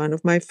Wilde, one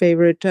of my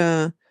favorite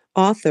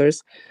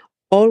authors.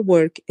 All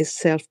work is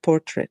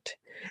self-portrait.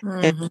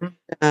 And Hmm.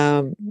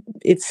 um,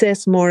 it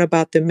says more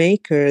about the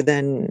maker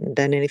than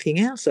anything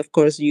else. Of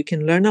course, you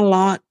can learn a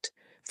lot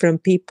from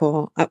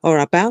people, or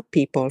about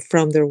people,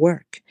 from their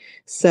work.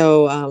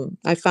 So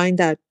I find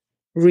that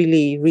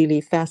really,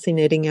 really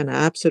fascinating, and I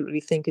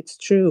absolutely think it's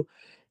true.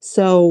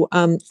 So,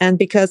 and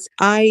because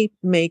I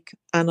make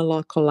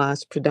analog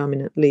collage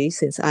predominantly,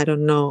 since I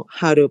don't know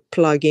how to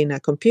plug in a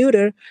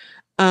computer,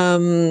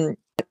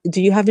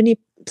 do you have any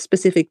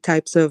specific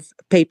types of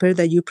paper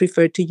that you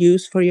prefer to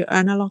use for your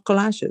analog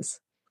collages?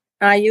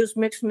 I use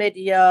mixed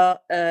media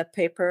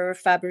paper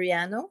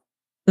Fabriano,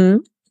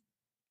 Mm?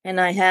 and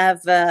I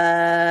have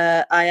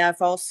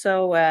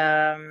also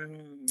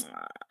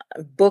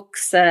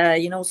books,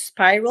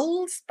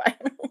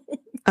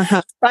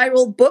 Uh-huh,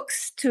 spiral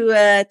books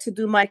to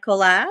do my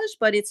collage,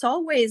 but it's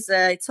always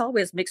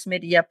mixed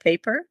media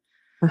paper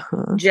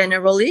uh-huh.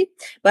 generally.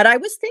 But I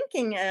was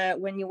thinking,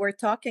 when you were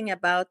talking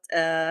about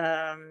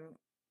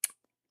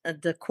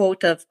the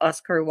quote of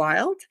Oscar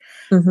Wilde,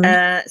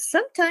 Mhm.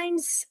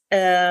 sometimes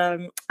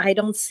I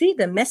don't see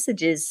the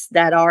messages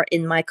that are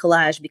in my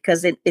collage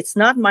because it's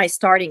not my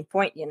starting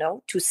point,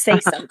 to say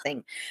Uh-huh.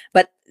 something.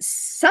 But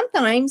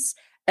sometimes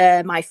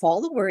my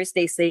followers,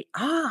 they say,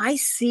 "Ah, I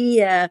see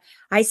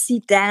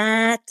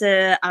that.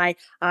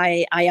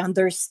 I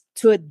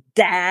understood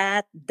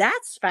that.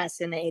 That's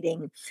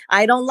fascinating."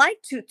 I don't like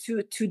to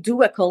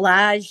do a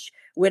collage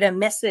with a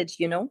message.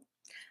 Yeah.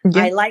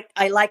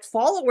 I like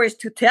followers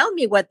to tell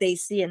me what they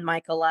see in my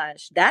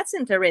collage. That's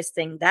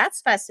interesting. That's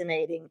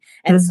fascinating.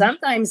 And Mhm.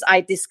 sometimes I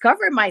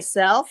discover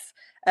myself.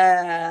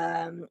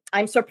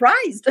 I'm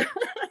surprised.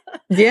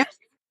 Yeah.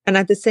 And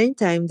at the same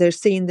time, they're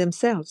seeing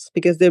themselves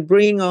because they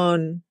bring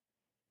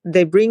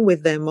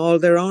with them all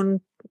their own,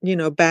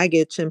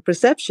 baggage and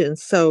perceptions.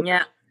 So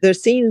Yeah.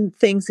 they're seeing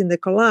things in the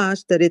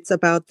collage that it's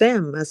about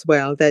them as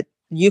well, that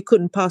you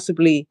couldn't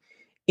possibly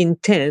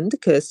intend,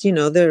 because,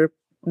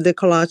 the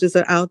collages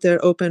are out there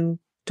open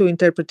to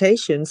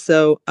interpretation.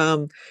 So,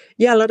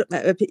 yeah, a lot of,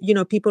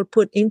 people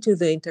put into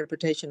the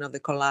interpretation of the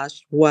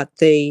collage what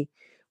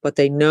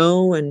they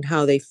know and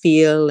how they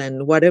feel,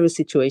 and whatever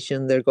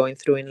situation they're going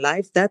through in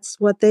life, that's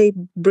what they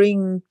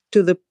bring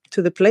to the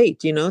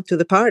plate, to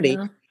the party.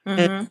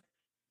 Yeah. Hmm.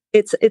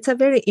 It's a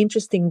very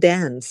interesting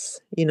dance,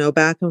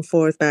 back and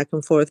forth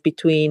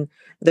between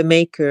the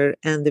maker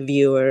and the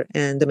viewer,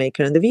 and the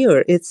maker and the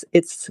viewer. It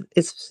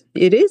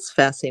is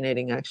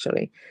fascinating,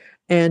 actually.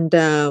 And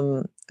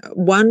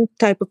one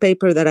type of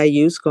paper that I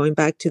use, going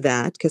back to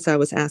that, because I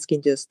was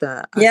asking just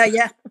Yeah.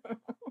 Yeah.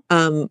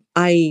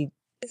 I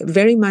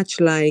very much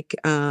like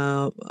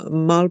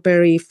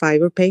mulberry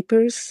fiber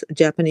papers,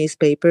 Japanese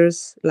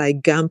papers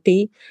like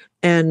Gampi,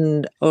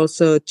 and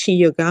also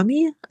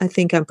Chiyogami. I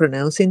think I'm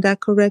pronouncing that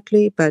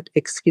correctly, but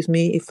excuse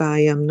me if I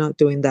am not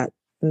saying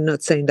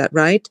that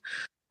right.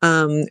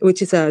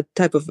 Which is a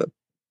type of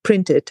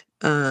printed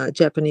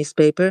Japanese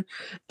paper.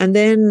 And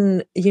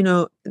then,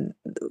 the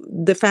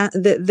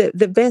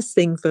best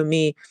thing for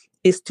me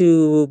is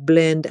to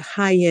blend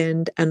high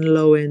end and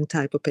low end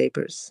type of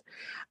papers.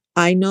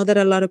 I know that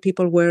a lot of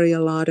people worry a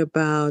lot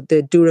about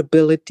the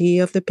durability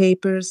of the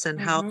papers and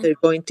how Hmm. they're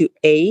going to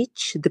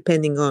age,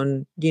 depending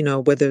on,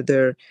 whether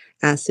they're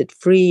acid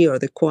free or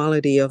the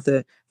quality of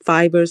the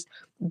fibers.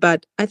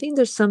 But I think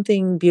there's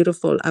something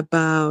beautiful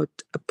about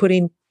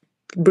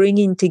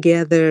bringing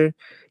together,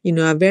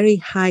 a very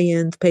high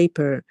end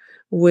paper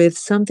with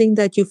something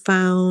that you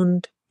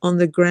found on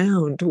the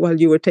ground while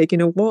you were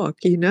taking a walk,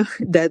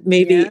 that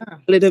maybe Yeah.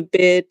 a little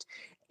bit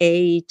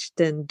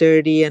aged and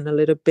dirty and a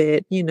little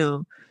bit,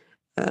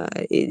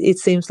 it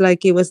seems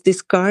like it was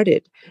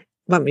discarded.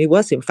 Well, it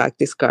was in fact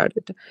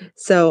discarded.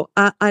 So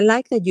I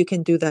like that you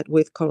can do that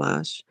with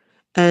collage.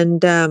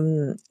 And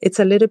it's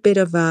a little bit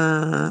of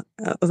a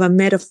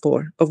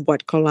metaphor of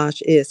what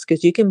collage is,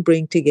 because you can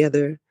bring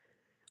together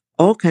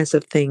all kinds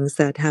of things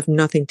that have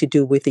nothing to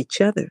do with each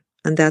other.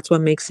 And that's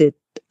what makes it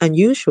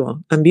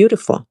unusual and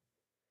beautiful.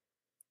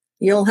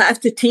 You'll have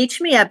to teach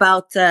me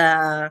about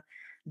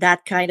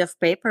that kind of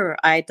paper.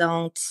 I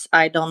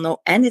don't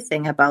know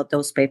anything about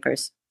those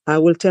papers. I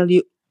will tell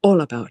you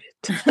all about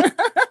it.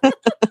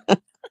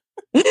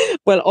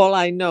 Well, all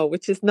I know,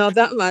 which is not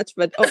that much,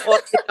 but all I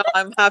know,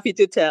 I'm happy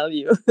to tell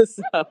you.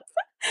 So,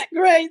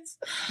 Great.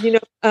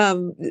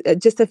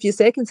 just a few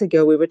seconds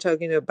ago, we were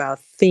talking about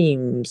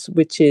themes,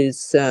 which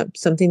is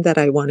something that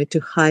I wanted to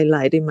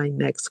highlight in my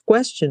next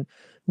question,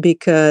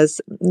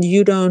 because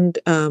you don't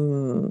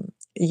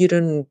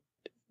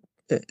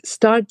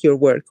start your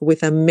work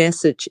with a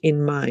message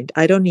in mind.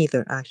 I don't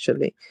either,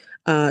 actually.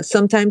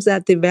 Sometimes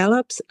that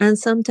develops, and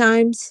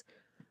sometimes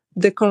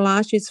the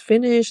collage is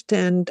finished,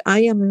 and I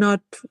am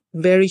not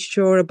very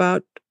sure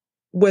about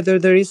whether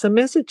there is a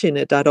message in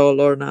it at all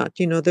or not.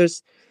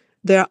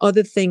 There are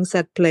other things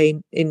at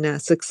play in a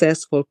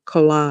successful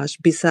collage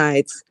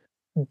besides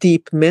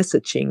deep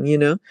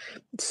messaging.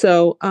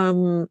 So,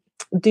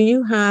 do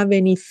you have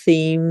any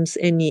themes,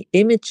 any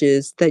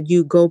images that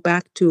you go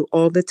back to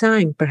all the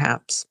time,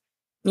 perhaps?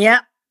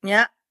 Yeah,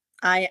 yeah.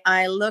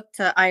 I looked.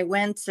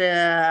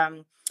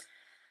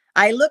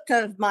 I looked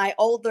at my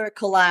older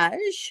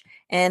collage,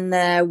 and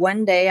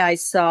one day I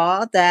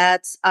saw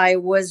that I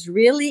was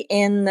really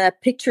in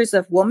pictures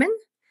of women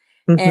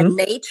Mm-hmm. and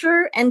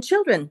nature and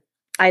children.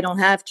 I don't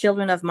have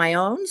children of my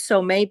own,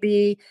 so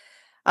maybe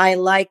I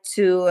like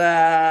to.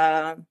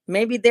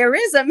 Maybe there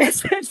is a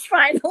message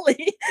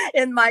finally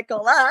in my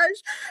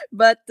collage,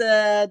 but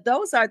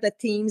those are the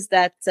themes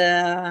that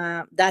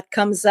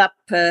comes up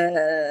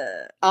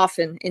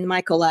often in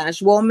my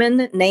collage: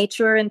 woman,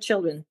 nature, and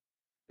children.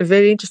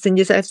 Very interesting.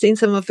 Yes, I've seen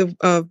some of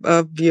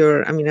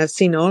your. I mean, I've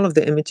seen all of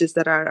the images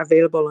that are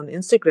available on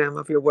Instagram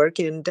of your work,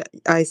 and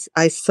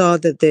I saw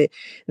that the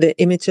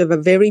image of a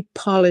very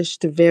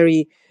polished,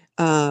 very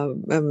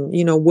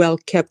well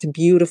kept,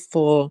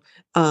 beautiful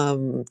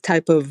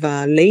type of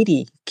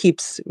lady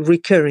keeps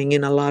recurring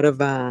in a lot of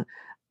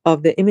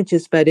the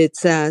images, but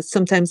it's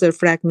sometimes they're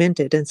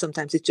fragmented, and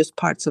sometimes it's just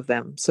parts of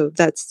them. So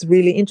that's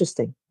really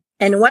interesting.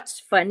 And what's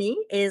funny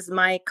is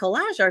my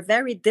collage are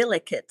very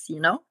delicate,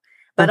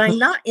 but Uh-huh. I'm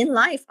not in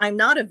life. I'm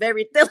not a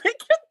very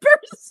delicate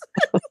person.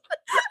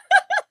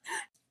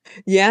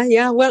 Yeah,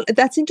 yeah. Well,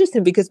 that's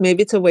interesting because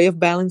maybe it's a way of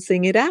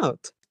balancing it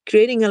out,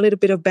 creating a little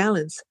bit of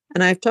balance.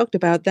 And I've talked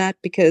about that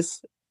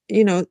because,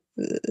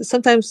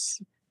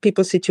 sometimes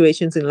people's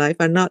situations in life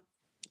are not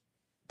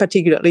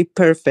particularly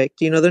perfect.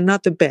 They're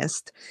not the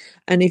best.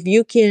 And if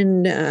you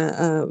can,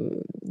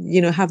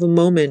 have a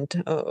moment,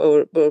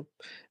 or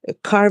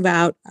carve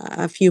out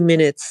a few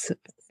minutes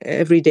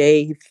every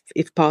day,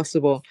 if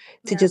possible,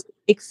 to Yeah. just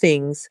make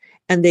things,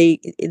 and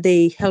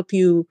they help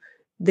you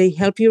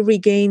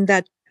regain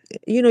that.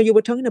 You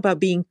were talking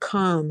about being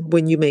calm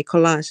when you make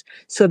collage,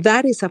 so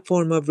that is a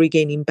form of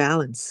regaining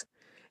balance.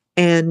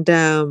 And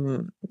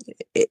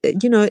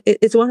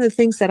it's one of the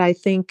things that I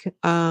think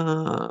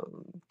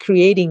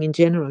creating in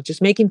general,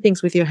 just making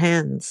things with your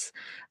hands,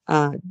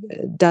 uh,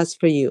 does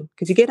for you,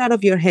 because you get out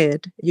of your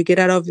head, you get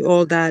out of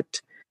all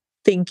that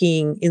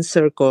thinking in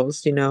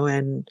circles,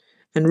 and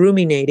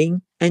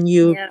ruminating, and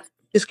you Yeah.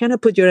 just kind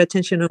of put your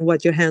attention on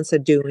what your hands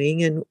are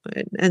doing,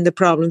 and the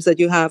problems that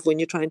you have when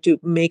you're trying to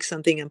make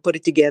something and put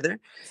it together,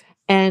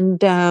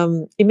 and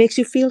it makes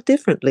you feel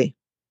differently.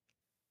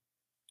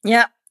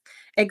 Yeah.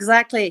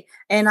 Exactly.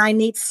 And I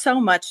need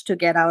so much to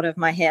get out of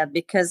my head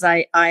because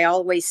I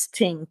always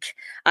think,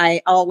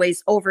 I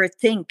always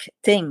overthink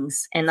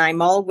things. And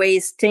I'm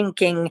always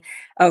thinking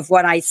of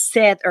what I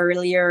said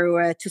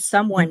earlier to Mhm.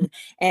 someone.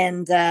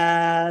 And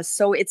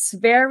so it's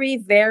very,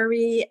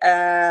 very,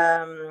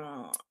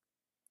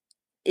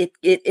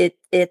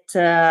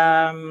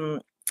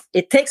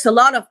 it takes a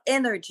lot of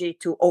energy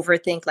to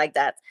overthink like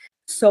that.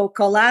 So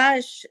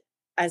collage,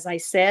 as I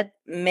said,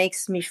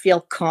 makes me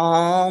feel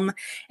calm,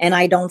 and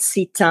I don't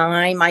see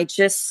time. I'm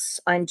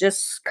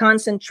just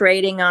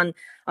concentrating on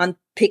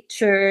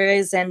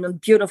pictures and on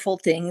beautiful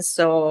things.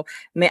 So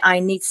I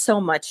need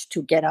so much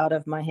to get out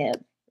of my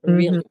head, Mhm.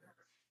 really.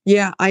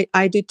 Yeah,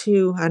 I do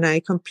too, and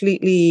I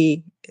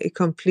completely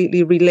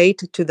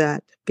relate to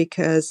that,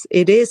 because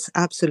it is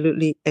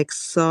absolutely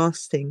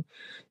exhausting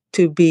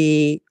to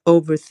be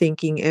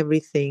overthinking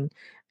everything.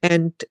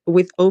 And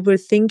with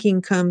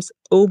overthinking comes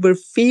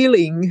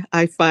overfeeling,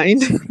 I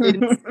find.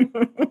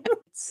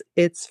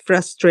 It's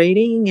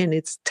frustrating and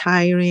it's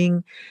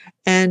tiring.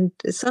 And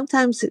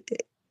sometimes,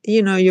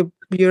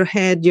 your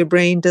head, your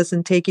brain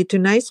doesn't take you to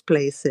nice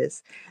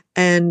places.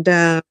 And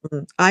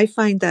I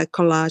find that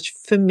collage,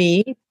 for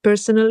me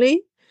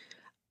personally,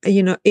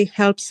 it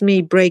helps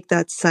me break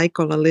that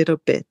cycle a little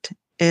bit.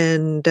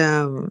 And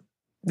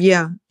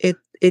yeah,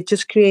 it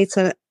just creates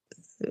a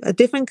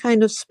different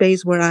kind of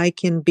space where I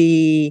can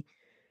be.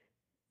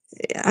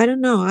 I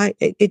don't know.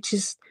 It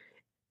just,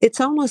 it's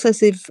almost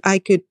as if I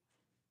could,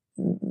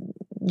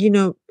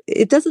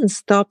 it doesn't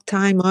stop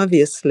time,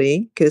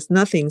 obviously, because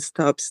nothing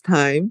stops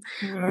time,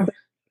 but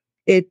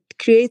it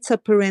creates a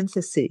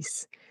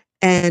parenthesis.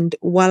 And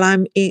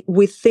while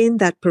within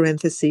that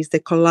parenthesis, the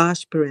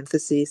collage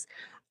parenthesis,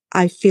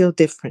 I feel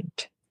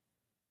different.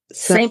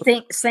 So,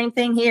 Same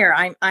thing here.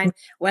 I'm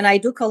when I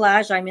do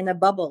collage, I'm in a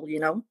bubble,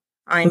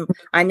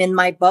 I'm in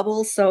my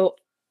bubble. So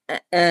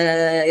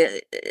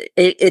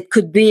it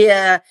could be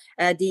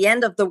the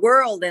end of the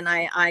world and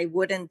I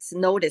wouldn't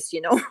notice.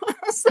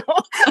 so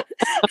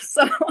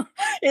so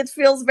it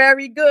feels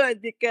very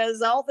good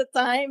because all the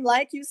time,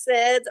 like you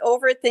said,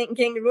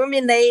 overthinking,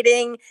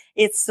 ruminating,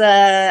 it's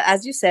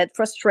as you said,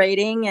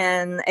 frustrating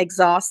and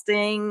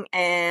exhausting,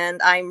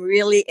 and I'm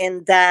really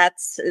uh,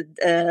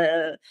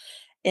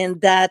 in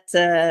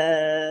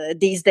that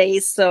these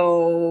days.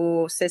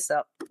 So c'est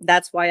ça.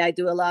 That's why I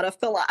do a lot of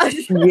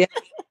collage. yeah,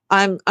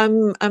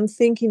 I'm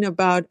thinking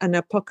about an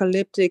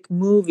apocalyptic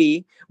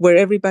movie where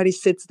everybody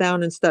sits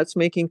down and starts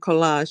making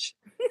collage.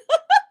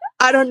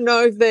 I don't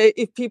know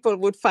if people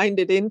would find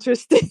it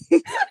interesting.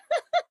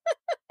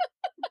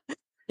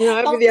 I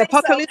don't The think so.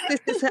 apocalypse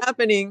is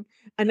happening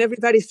and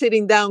everybody's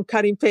sitting down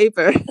cutting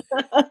paper.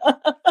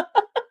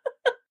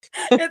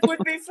 It would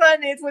be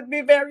funny. It would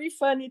be very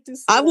funny to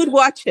see I would that.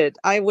 watch it.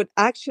 I would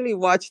actually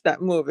watch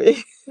that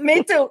movie.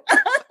 Me too.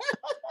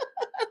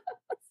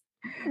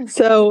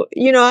 So,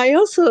 I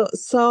also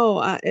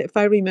saw, if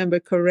I remember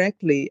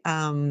correctly,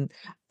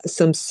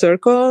 some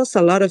circles,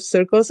 a lot of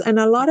circles, and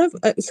a lot of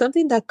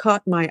something that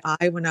caught my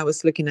eye when I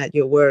was looking at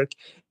your work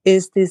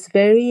is this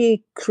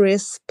very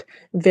crisp,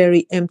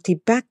 very empty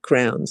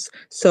backgrounds.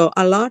 So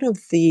a lot of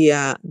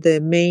the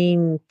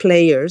main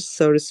players,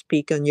 so to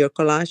speak, on your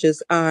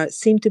collages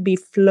seem to be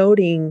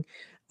floating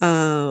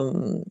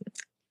um,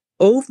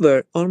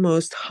 over,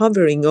 almost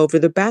hovering over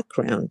the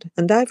background,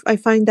 and I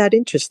find that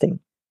interesting.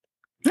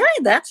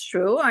 Right, that's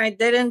true. I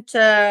didn't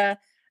notice.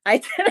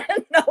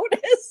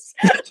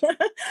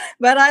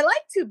 But I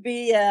like to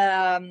be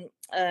how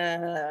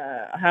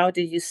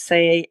do you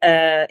say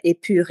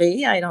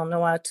épuré? I don't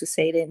know how to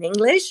say it in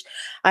English.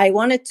 I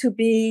wanted to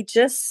be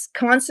just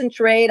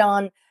concentrate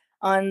on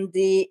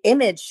the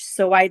image.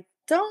 So I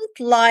don't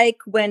like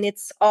when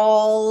it's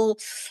all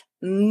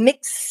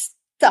mixed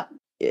up.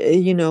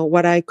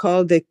 What I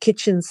call the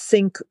kitchen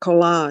sink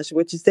collage,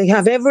 which is they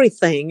have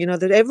everything,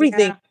 that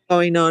everything Yeah.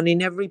 going on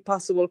in every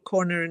possible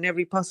corner and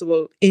every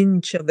possible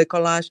inch of the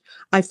collage.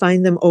 I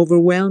find them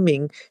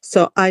overwhelming.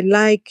 So I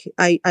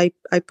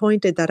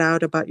pointed that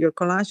out about your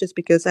collages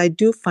because I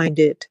do find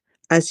it,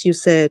 as you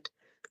said,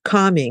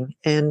 calming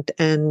and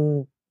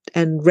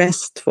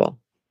restful.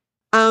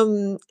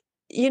 Um,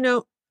 you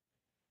know,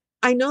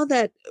 I know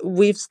that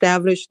we've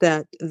established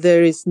that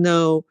there is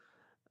no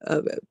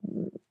uh,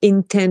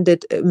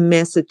 intended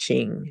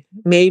messaging.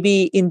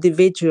 Maybe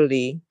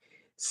individually,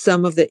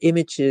 some of the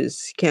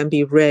images can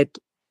be read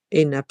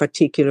in a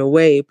particular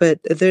way, but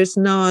there's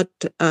not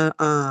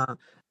a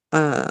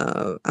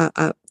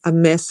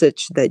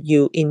message that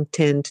you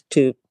intend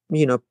to,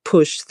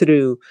 push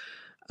through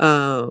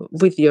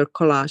with your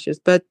collages.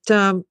 But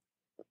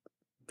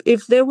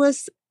if there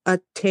was a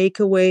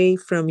takeaway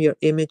from your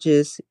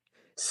images,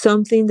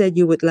 something that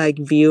you would like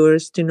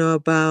viewers to know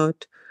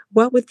about,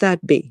 what would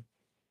that be?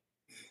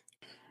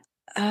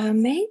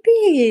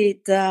 Maybe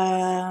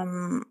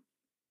the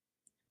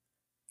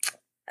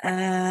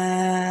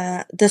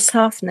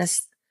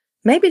softness,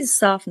 maybe the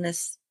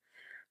softness,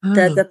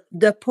 Ah.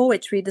 the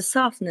poetry, the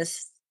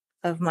softness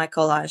of my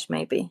collage,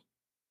 maybe.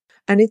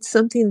 And it's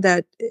something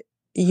that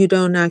you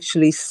don't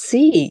actually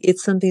see,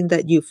 it's something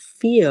that you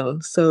feel.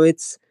 So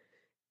it's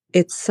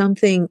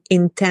something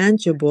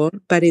intangible,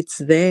 but it's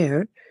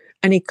there,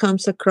 and it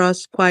comes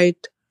across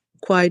quite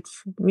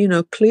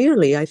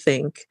clearly, I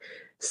think.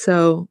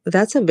 So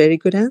that's a very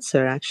good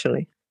answer,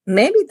 actually.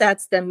 Maybe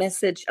that's the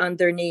message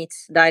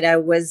underneath that I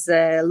was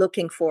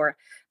looking for.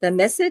 The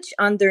message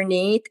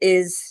underneath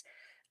is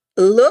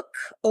look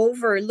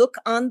over, look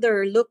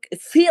under, look,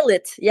 feel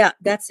it. Yeah,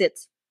 that's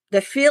it.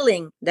 The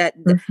feeling that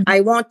Mhm.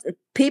 I want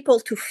people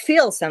to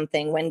feel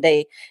something when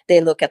they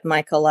look at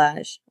my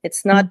collage.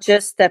 It's not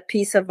just a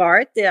piece of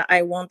art.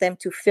 I want them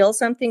to feel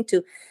something,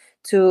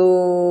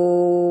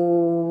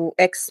 to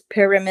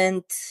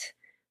experiment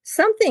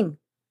something,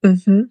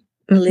 Mhm.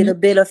 a Mhm. little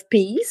bit of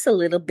peace, a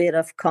little bit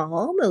of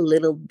calm, a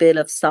little bit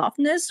of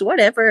softness,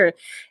 whatever.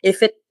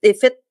 If it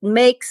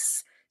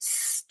makes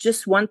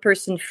just one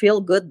person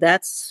feel good,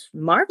 that's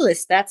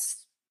marvelous.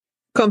 That's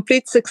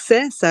Complete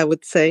success, I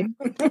would say.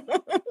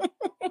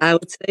 I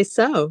would say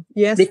so.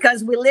 Yes.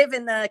 because we live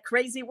in a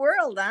crazy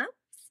world, huh?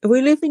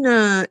 We live in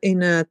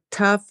a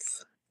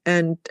tough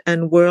and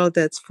world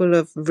that's full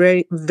of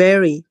very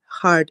very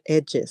hard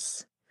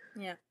edges.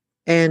 Yeah.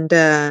 And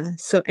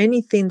so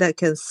anything that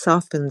can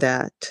soften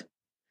that,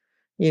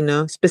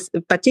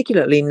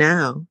 particularly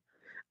now,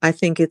 I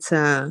think it's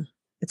a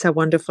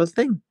wonderful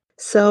thing.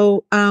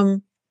 So,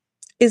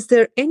 is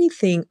there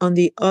anything on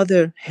the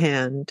other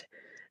hand,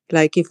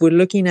 like if we're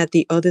looking at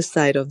the other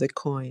side of the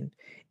coin,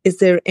 is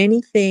there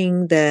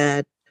anything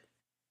that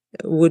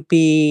would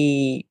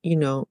be,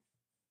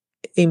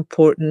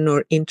 important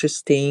or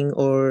interesting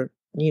or,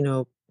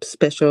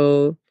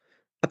 special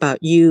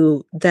about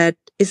you that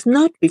is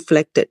not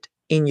reflected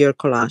in your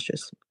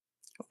collages?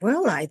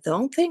 Well, I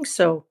don't think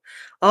so.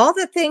 All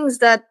the things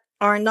that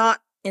are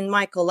not in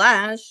my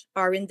collage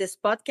are in this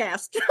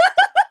podcast.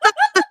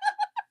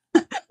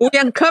 We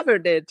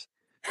uncovered it.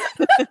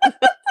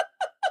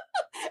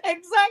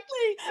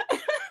 Exactly.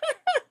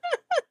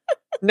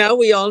 Now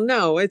we all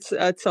know it's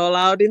all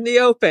out in the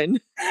open.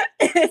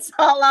 It's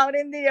all out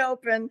in the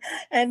open.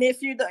 And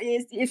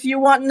if you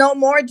want no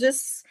more,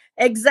 just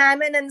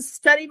examine and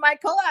study my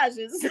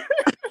collages.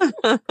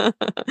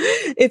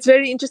 It's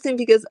very interesting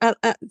because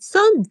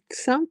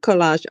some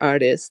collage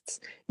artists,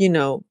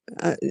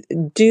 uh,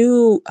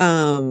 do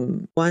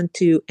want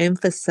to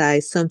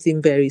emphasize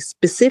something very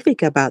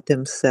specific about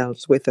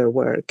themselves with their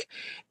work,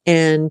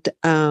 and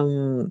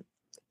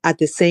at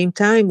the same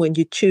time, when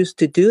you choose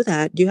to do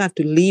that, you have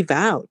to leave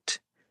out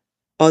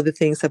other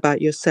things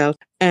about yourself,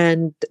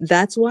 and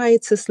that's why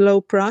it's a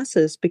slow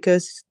process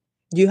because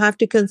you have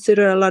to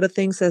consider a lot of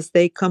things as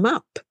they come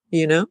up,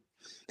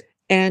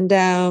 and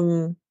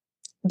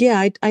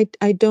yeah,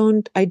 I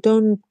don't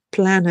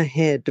plan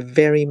ahead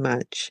very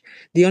much.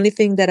 The only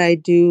thing that I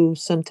do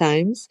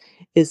sometimes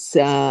is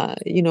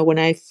when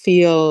I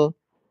feel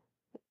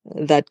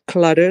that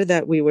clutter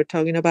that we were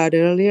talking about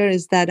earlier,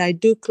 is that I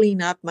do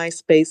clean up my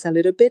space a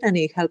little bit and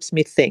it helps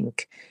me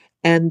think.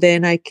 And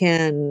then I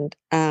can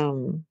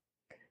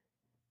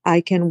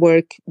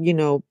work,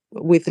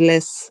 with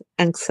less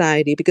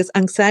anxiety, because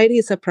anxiety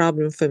is a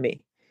problem for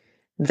me.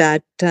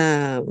 That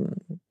that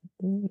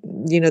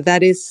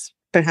is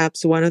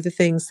perhaps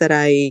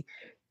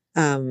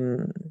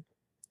um,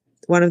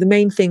 one of the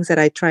main things that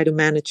I try to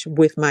manage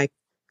with my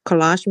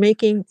collage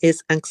making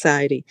is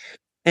anxiety,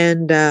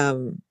 and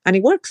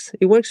it works.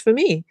 It works for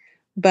me,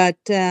 but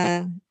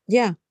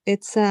yeah,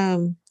 it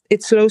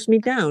slows me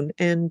down,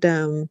 and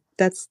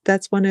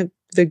that's one of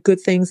the good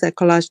things that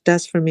collage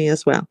does for me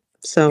as well.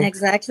 So.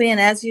 Exactly. And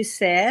as you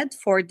said,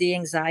 for the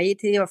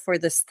anxiety or for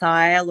the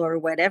style or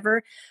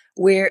whatever,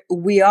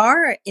 we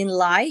are in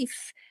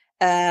life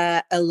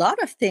a lot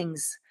of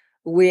things.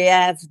 We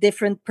have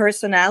different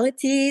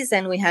personalities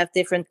and we have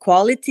different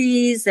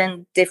qualities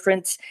and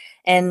different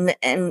and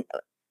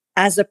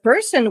as a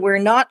person, we're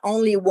not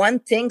only one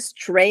thing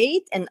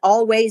straight and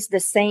always the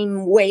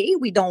same way.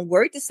 We don't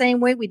work the same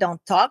way. We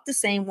don't talk the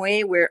same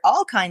way. We're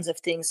all kinds of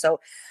things. So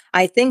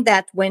I think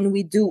that when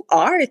we do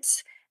art,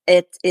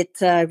 it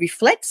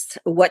reflects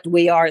what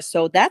we are.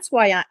 So that's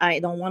why I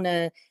don't want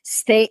to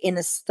stay in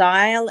a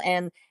style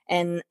and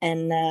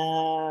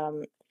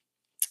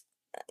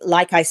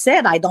like I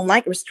said, I don't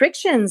like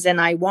restrictions,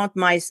 and I want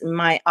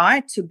my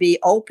art to be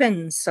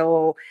open.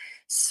 So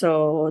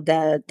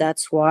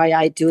that's why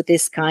I do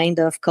this kind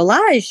of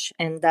collage,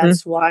 and Mm,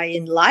 that's why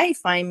in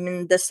life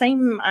I'm the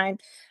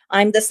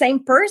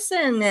same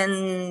person,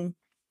 and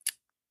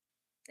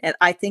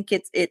I think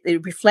it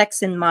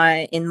reflects in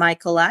my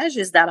collage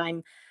is that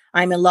I'm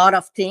a lot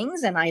of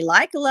things and I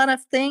like a lot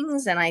of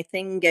things, and I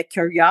think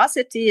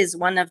curiosity is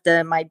one of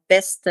the my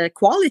best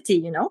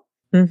quality.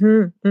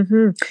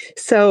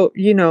 So,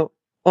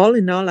 all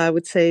in all, I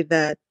would say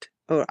that,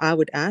 or I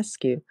would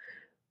ask you,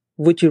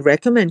 would you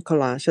recommend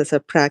collage as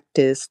a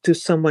practice to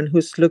someone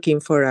who's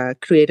looking for a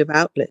creative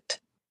outlet?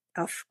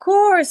 Of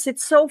course,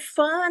 it's so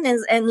fun,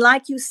 and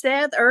like you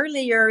said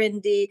earlier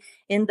in the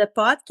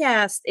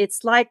podcast,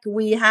 it's like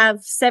we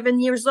have 7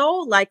 years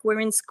old, like we're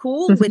in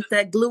school with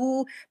the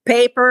glue,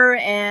 paper,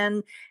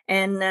 and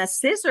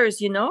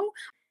scissors.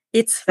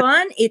 It's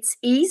fun, it's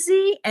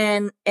easy,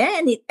 and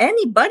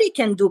anybody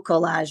can do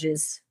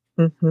collages.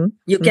 Mm-hmm.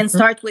 You can Mm-hmm.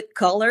 start with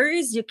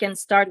colors, you can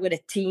start with a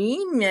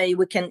theme,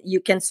 you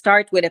can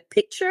start with a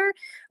picture,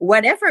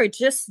 whatever.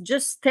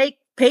 Just take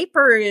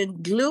paper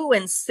and glue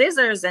and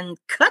scissors and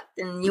cut,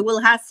 and you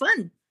will have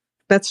fun.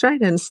 That's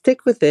right. And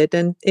stick with it,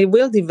 and it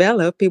will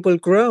develop, it will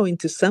grow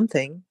into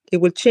something. It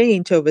will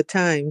change over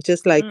time,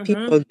 just like Hmm.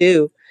 people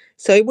do.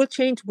 So it will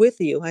change with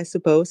you, I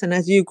suppose. And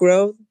as you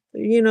grow,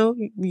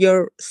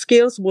 your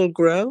skills will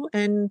grow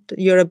and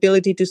your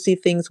ability to see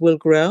things will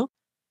grow.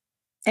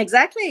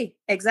 Exactly.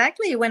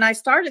 When I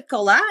started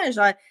collage,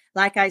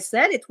 like I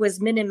said, it was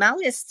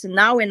minimalist.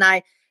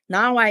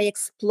 Now I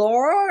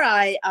explore.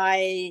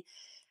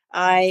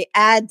 I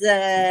add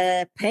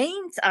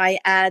paint. I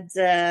add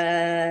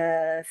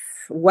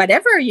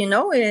whatever,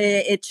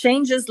 it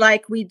changes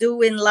like we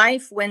do in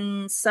life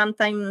when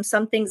sometimes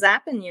some things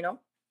happen,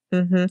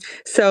 Hmm.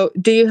 So,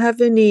 do you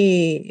have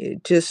any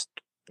just,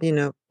 you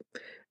know,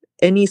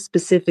 any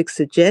specific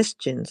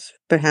suggestions,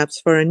 perhaps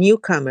for a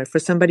newcomer, for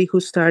somebody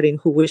who's starting,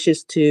 who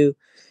wishes to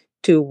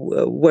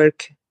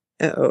work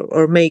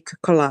or make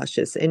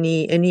collages?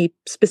 Any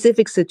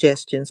specific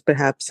suggestions,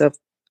 perhaps, of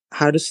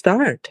how to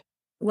start?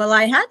 Well,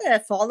 I had a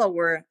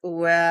follower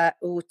who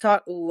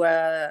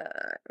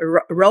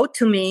wrote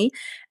to me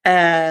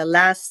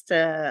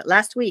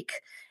last week,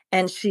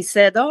 and she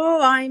said,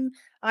 "Oh,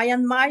 I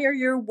admire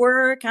your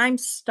work. I'm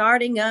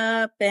starting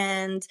up,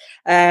 and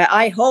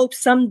I hope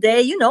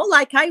someday,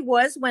 like I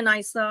was when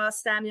I saw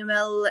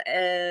Samuel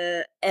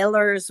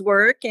Eller's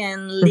work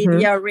and Hmm.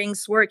 Lydia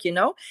Ring's work.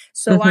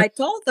 So Hmm. I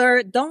told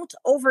her, don't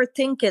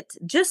overthink it.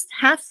 Just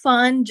have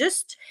fun.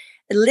 Just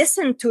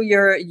listen to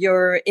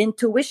your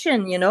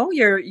intuition,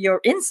 your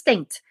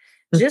instinct.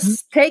 Hmm.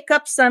 Just take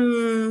up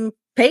some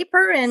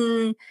paper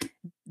and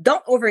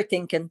don't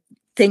overthink and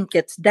think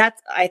it. That,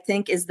 I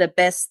think, is the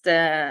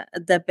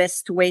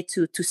best way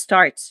to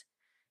start.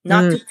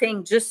 Not to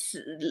think,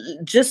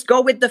 just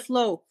go with the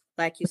flow,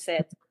 like you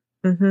said.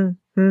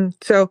 Mm-hmm.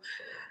 So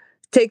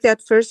take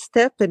that first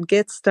step and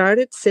get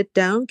started. Sit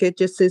down, get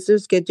your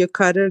scissors, get your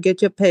cutter,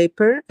 get your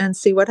paper, and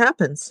see what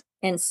happens.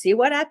 And see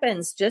what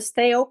happens. Just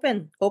stay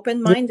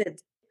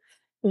open-minded.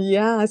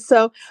 Yeah.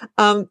 So,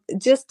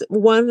 just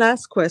one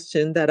last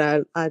question that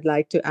I'd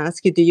like to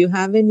ask you. Do you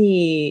have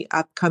any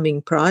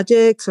upcoming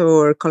projects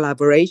or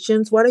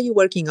collaborations? What are you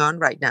working on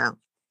right now?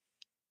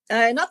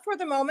 Not for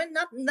the moment,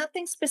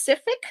 nothing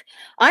specific.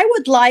 I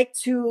would like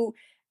to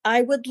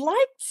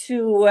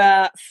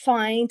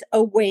find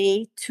a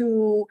way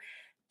to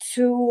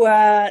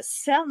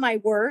sell my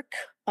work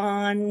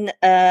on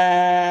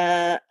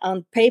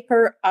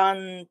paper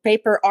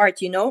art,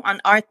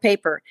 on art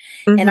paper.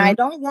 And Mm-hmm. I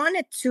don't want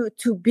it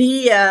to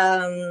be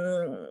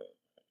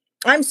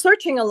I'm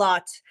searching a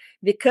lot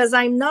because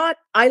I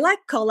like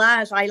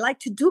collage. I like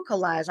to do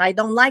collage. I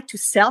don't like to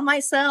sell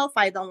myself.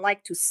 I don't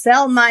like to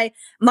sell my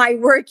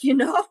work,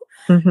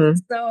 Mm-hmm.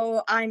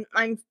 So I'm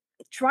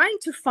trying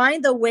to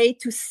find a way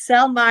to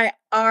sell my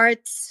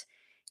art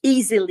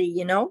easily,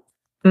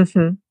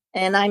 Mm-hmm.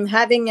 and I'm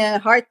having a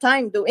hard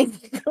time doing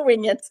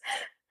doing it.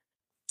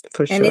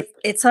 For And sure.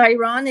 it's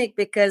ironic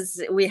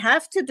because we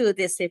have to do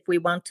this if we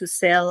want to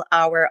sell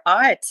our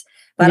art,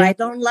 but Yeah. I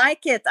don't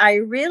like it. I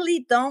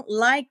really don't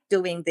like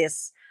doing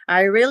this.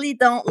 I really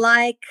don't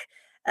like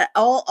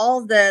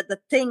all the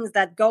things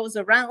that goes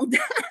around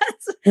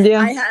that. Yeah.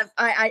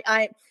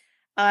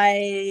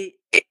 I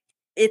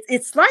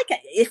it's like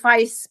if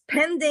I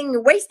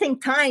spending wasting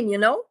time,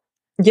 Yeah.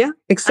 I feel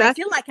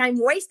Exactly. like I'm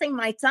wasting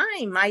my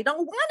time. I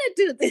don't want to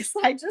do this.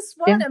 I just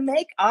Yeah. want to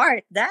make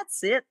art.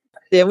 That's it.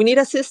 Yeah. We need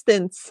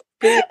assistance.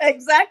 Please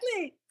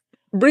Exactly.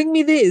 bring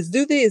me this,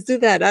 do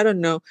that. I don't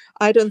know.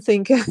 I don't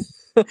think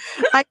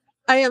I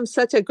I am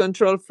such a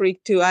control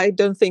freak too. I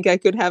don't think I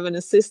could have an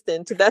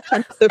assistant. That's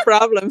another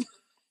problem.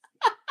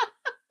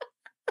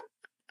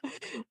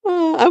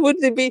 I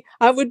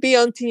would be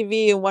on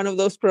TV in one of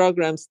those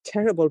programs,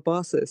 Terrible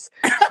Bosses.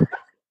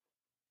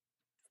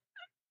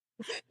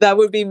 That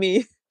would be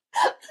me.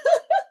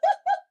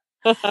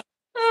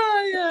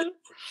 Oh yeah.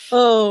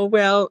 Oh,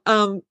 well,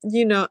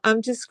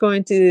 I'm just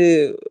going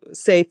to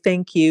say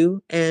thank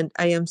you. And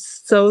I am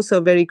so, so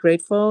very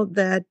grateful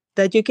that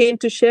you came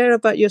to share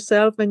about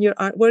yourself and your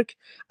artwork.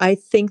 I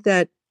think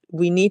that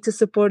we need to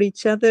support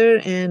each other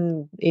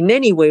and in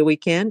any way we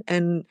can.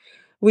 And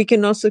we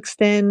can also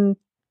extend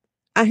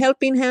a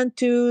helping hand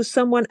to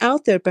someone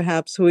out there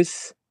perhaps who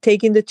is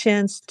taking the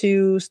chance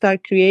to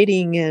start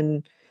creating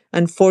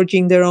and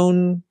forging their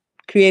own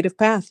creative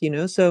path,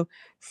 so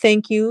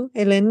thank you,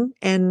 Helene,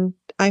 and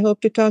I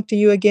hope to talk to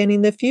you again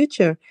in the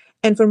future.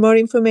 And for more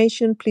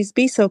information, please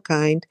be so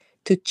kind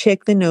to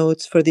check the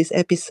notes for this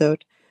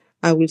episode.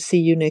 I will see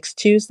you next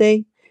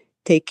Tuesday.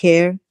 Take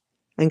care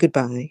and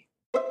goodbye.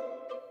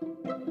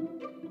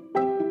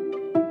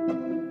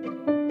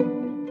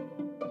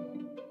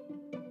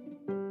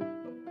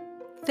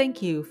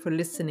 Thank you for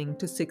listening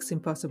to Six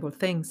Impossible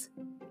Things.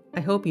 I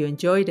hope you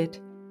enjoyed it.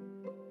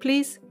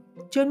 Please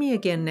join me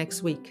again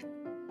next week.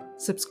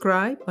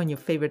 Subscribe on your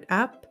favorite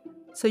app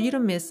so you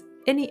don't miss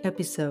any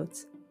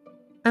episodes.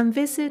 And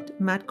visit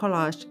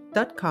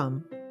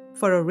madcollage.com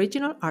for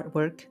original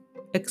artwork,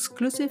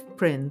 exclusive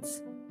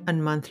prints,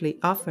 and monthly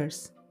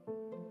offers.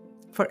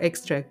 For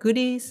extra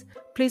goodies,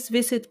 please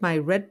visit my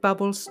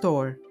Redbubble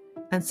store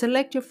and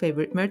select your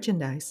favorite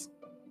merchandise.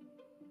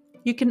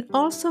 You can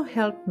also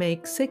help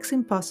make Six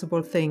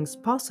Impossible Things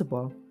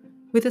possible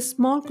with a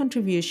small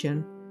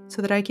contribution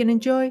so that I can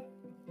enjoy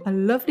a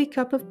lovely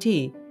cup of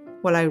tea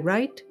while I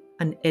write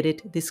and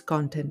edit this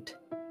content.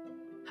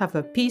 Have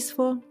a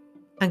peaceful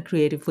and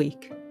creative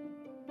week.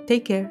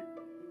 Take care.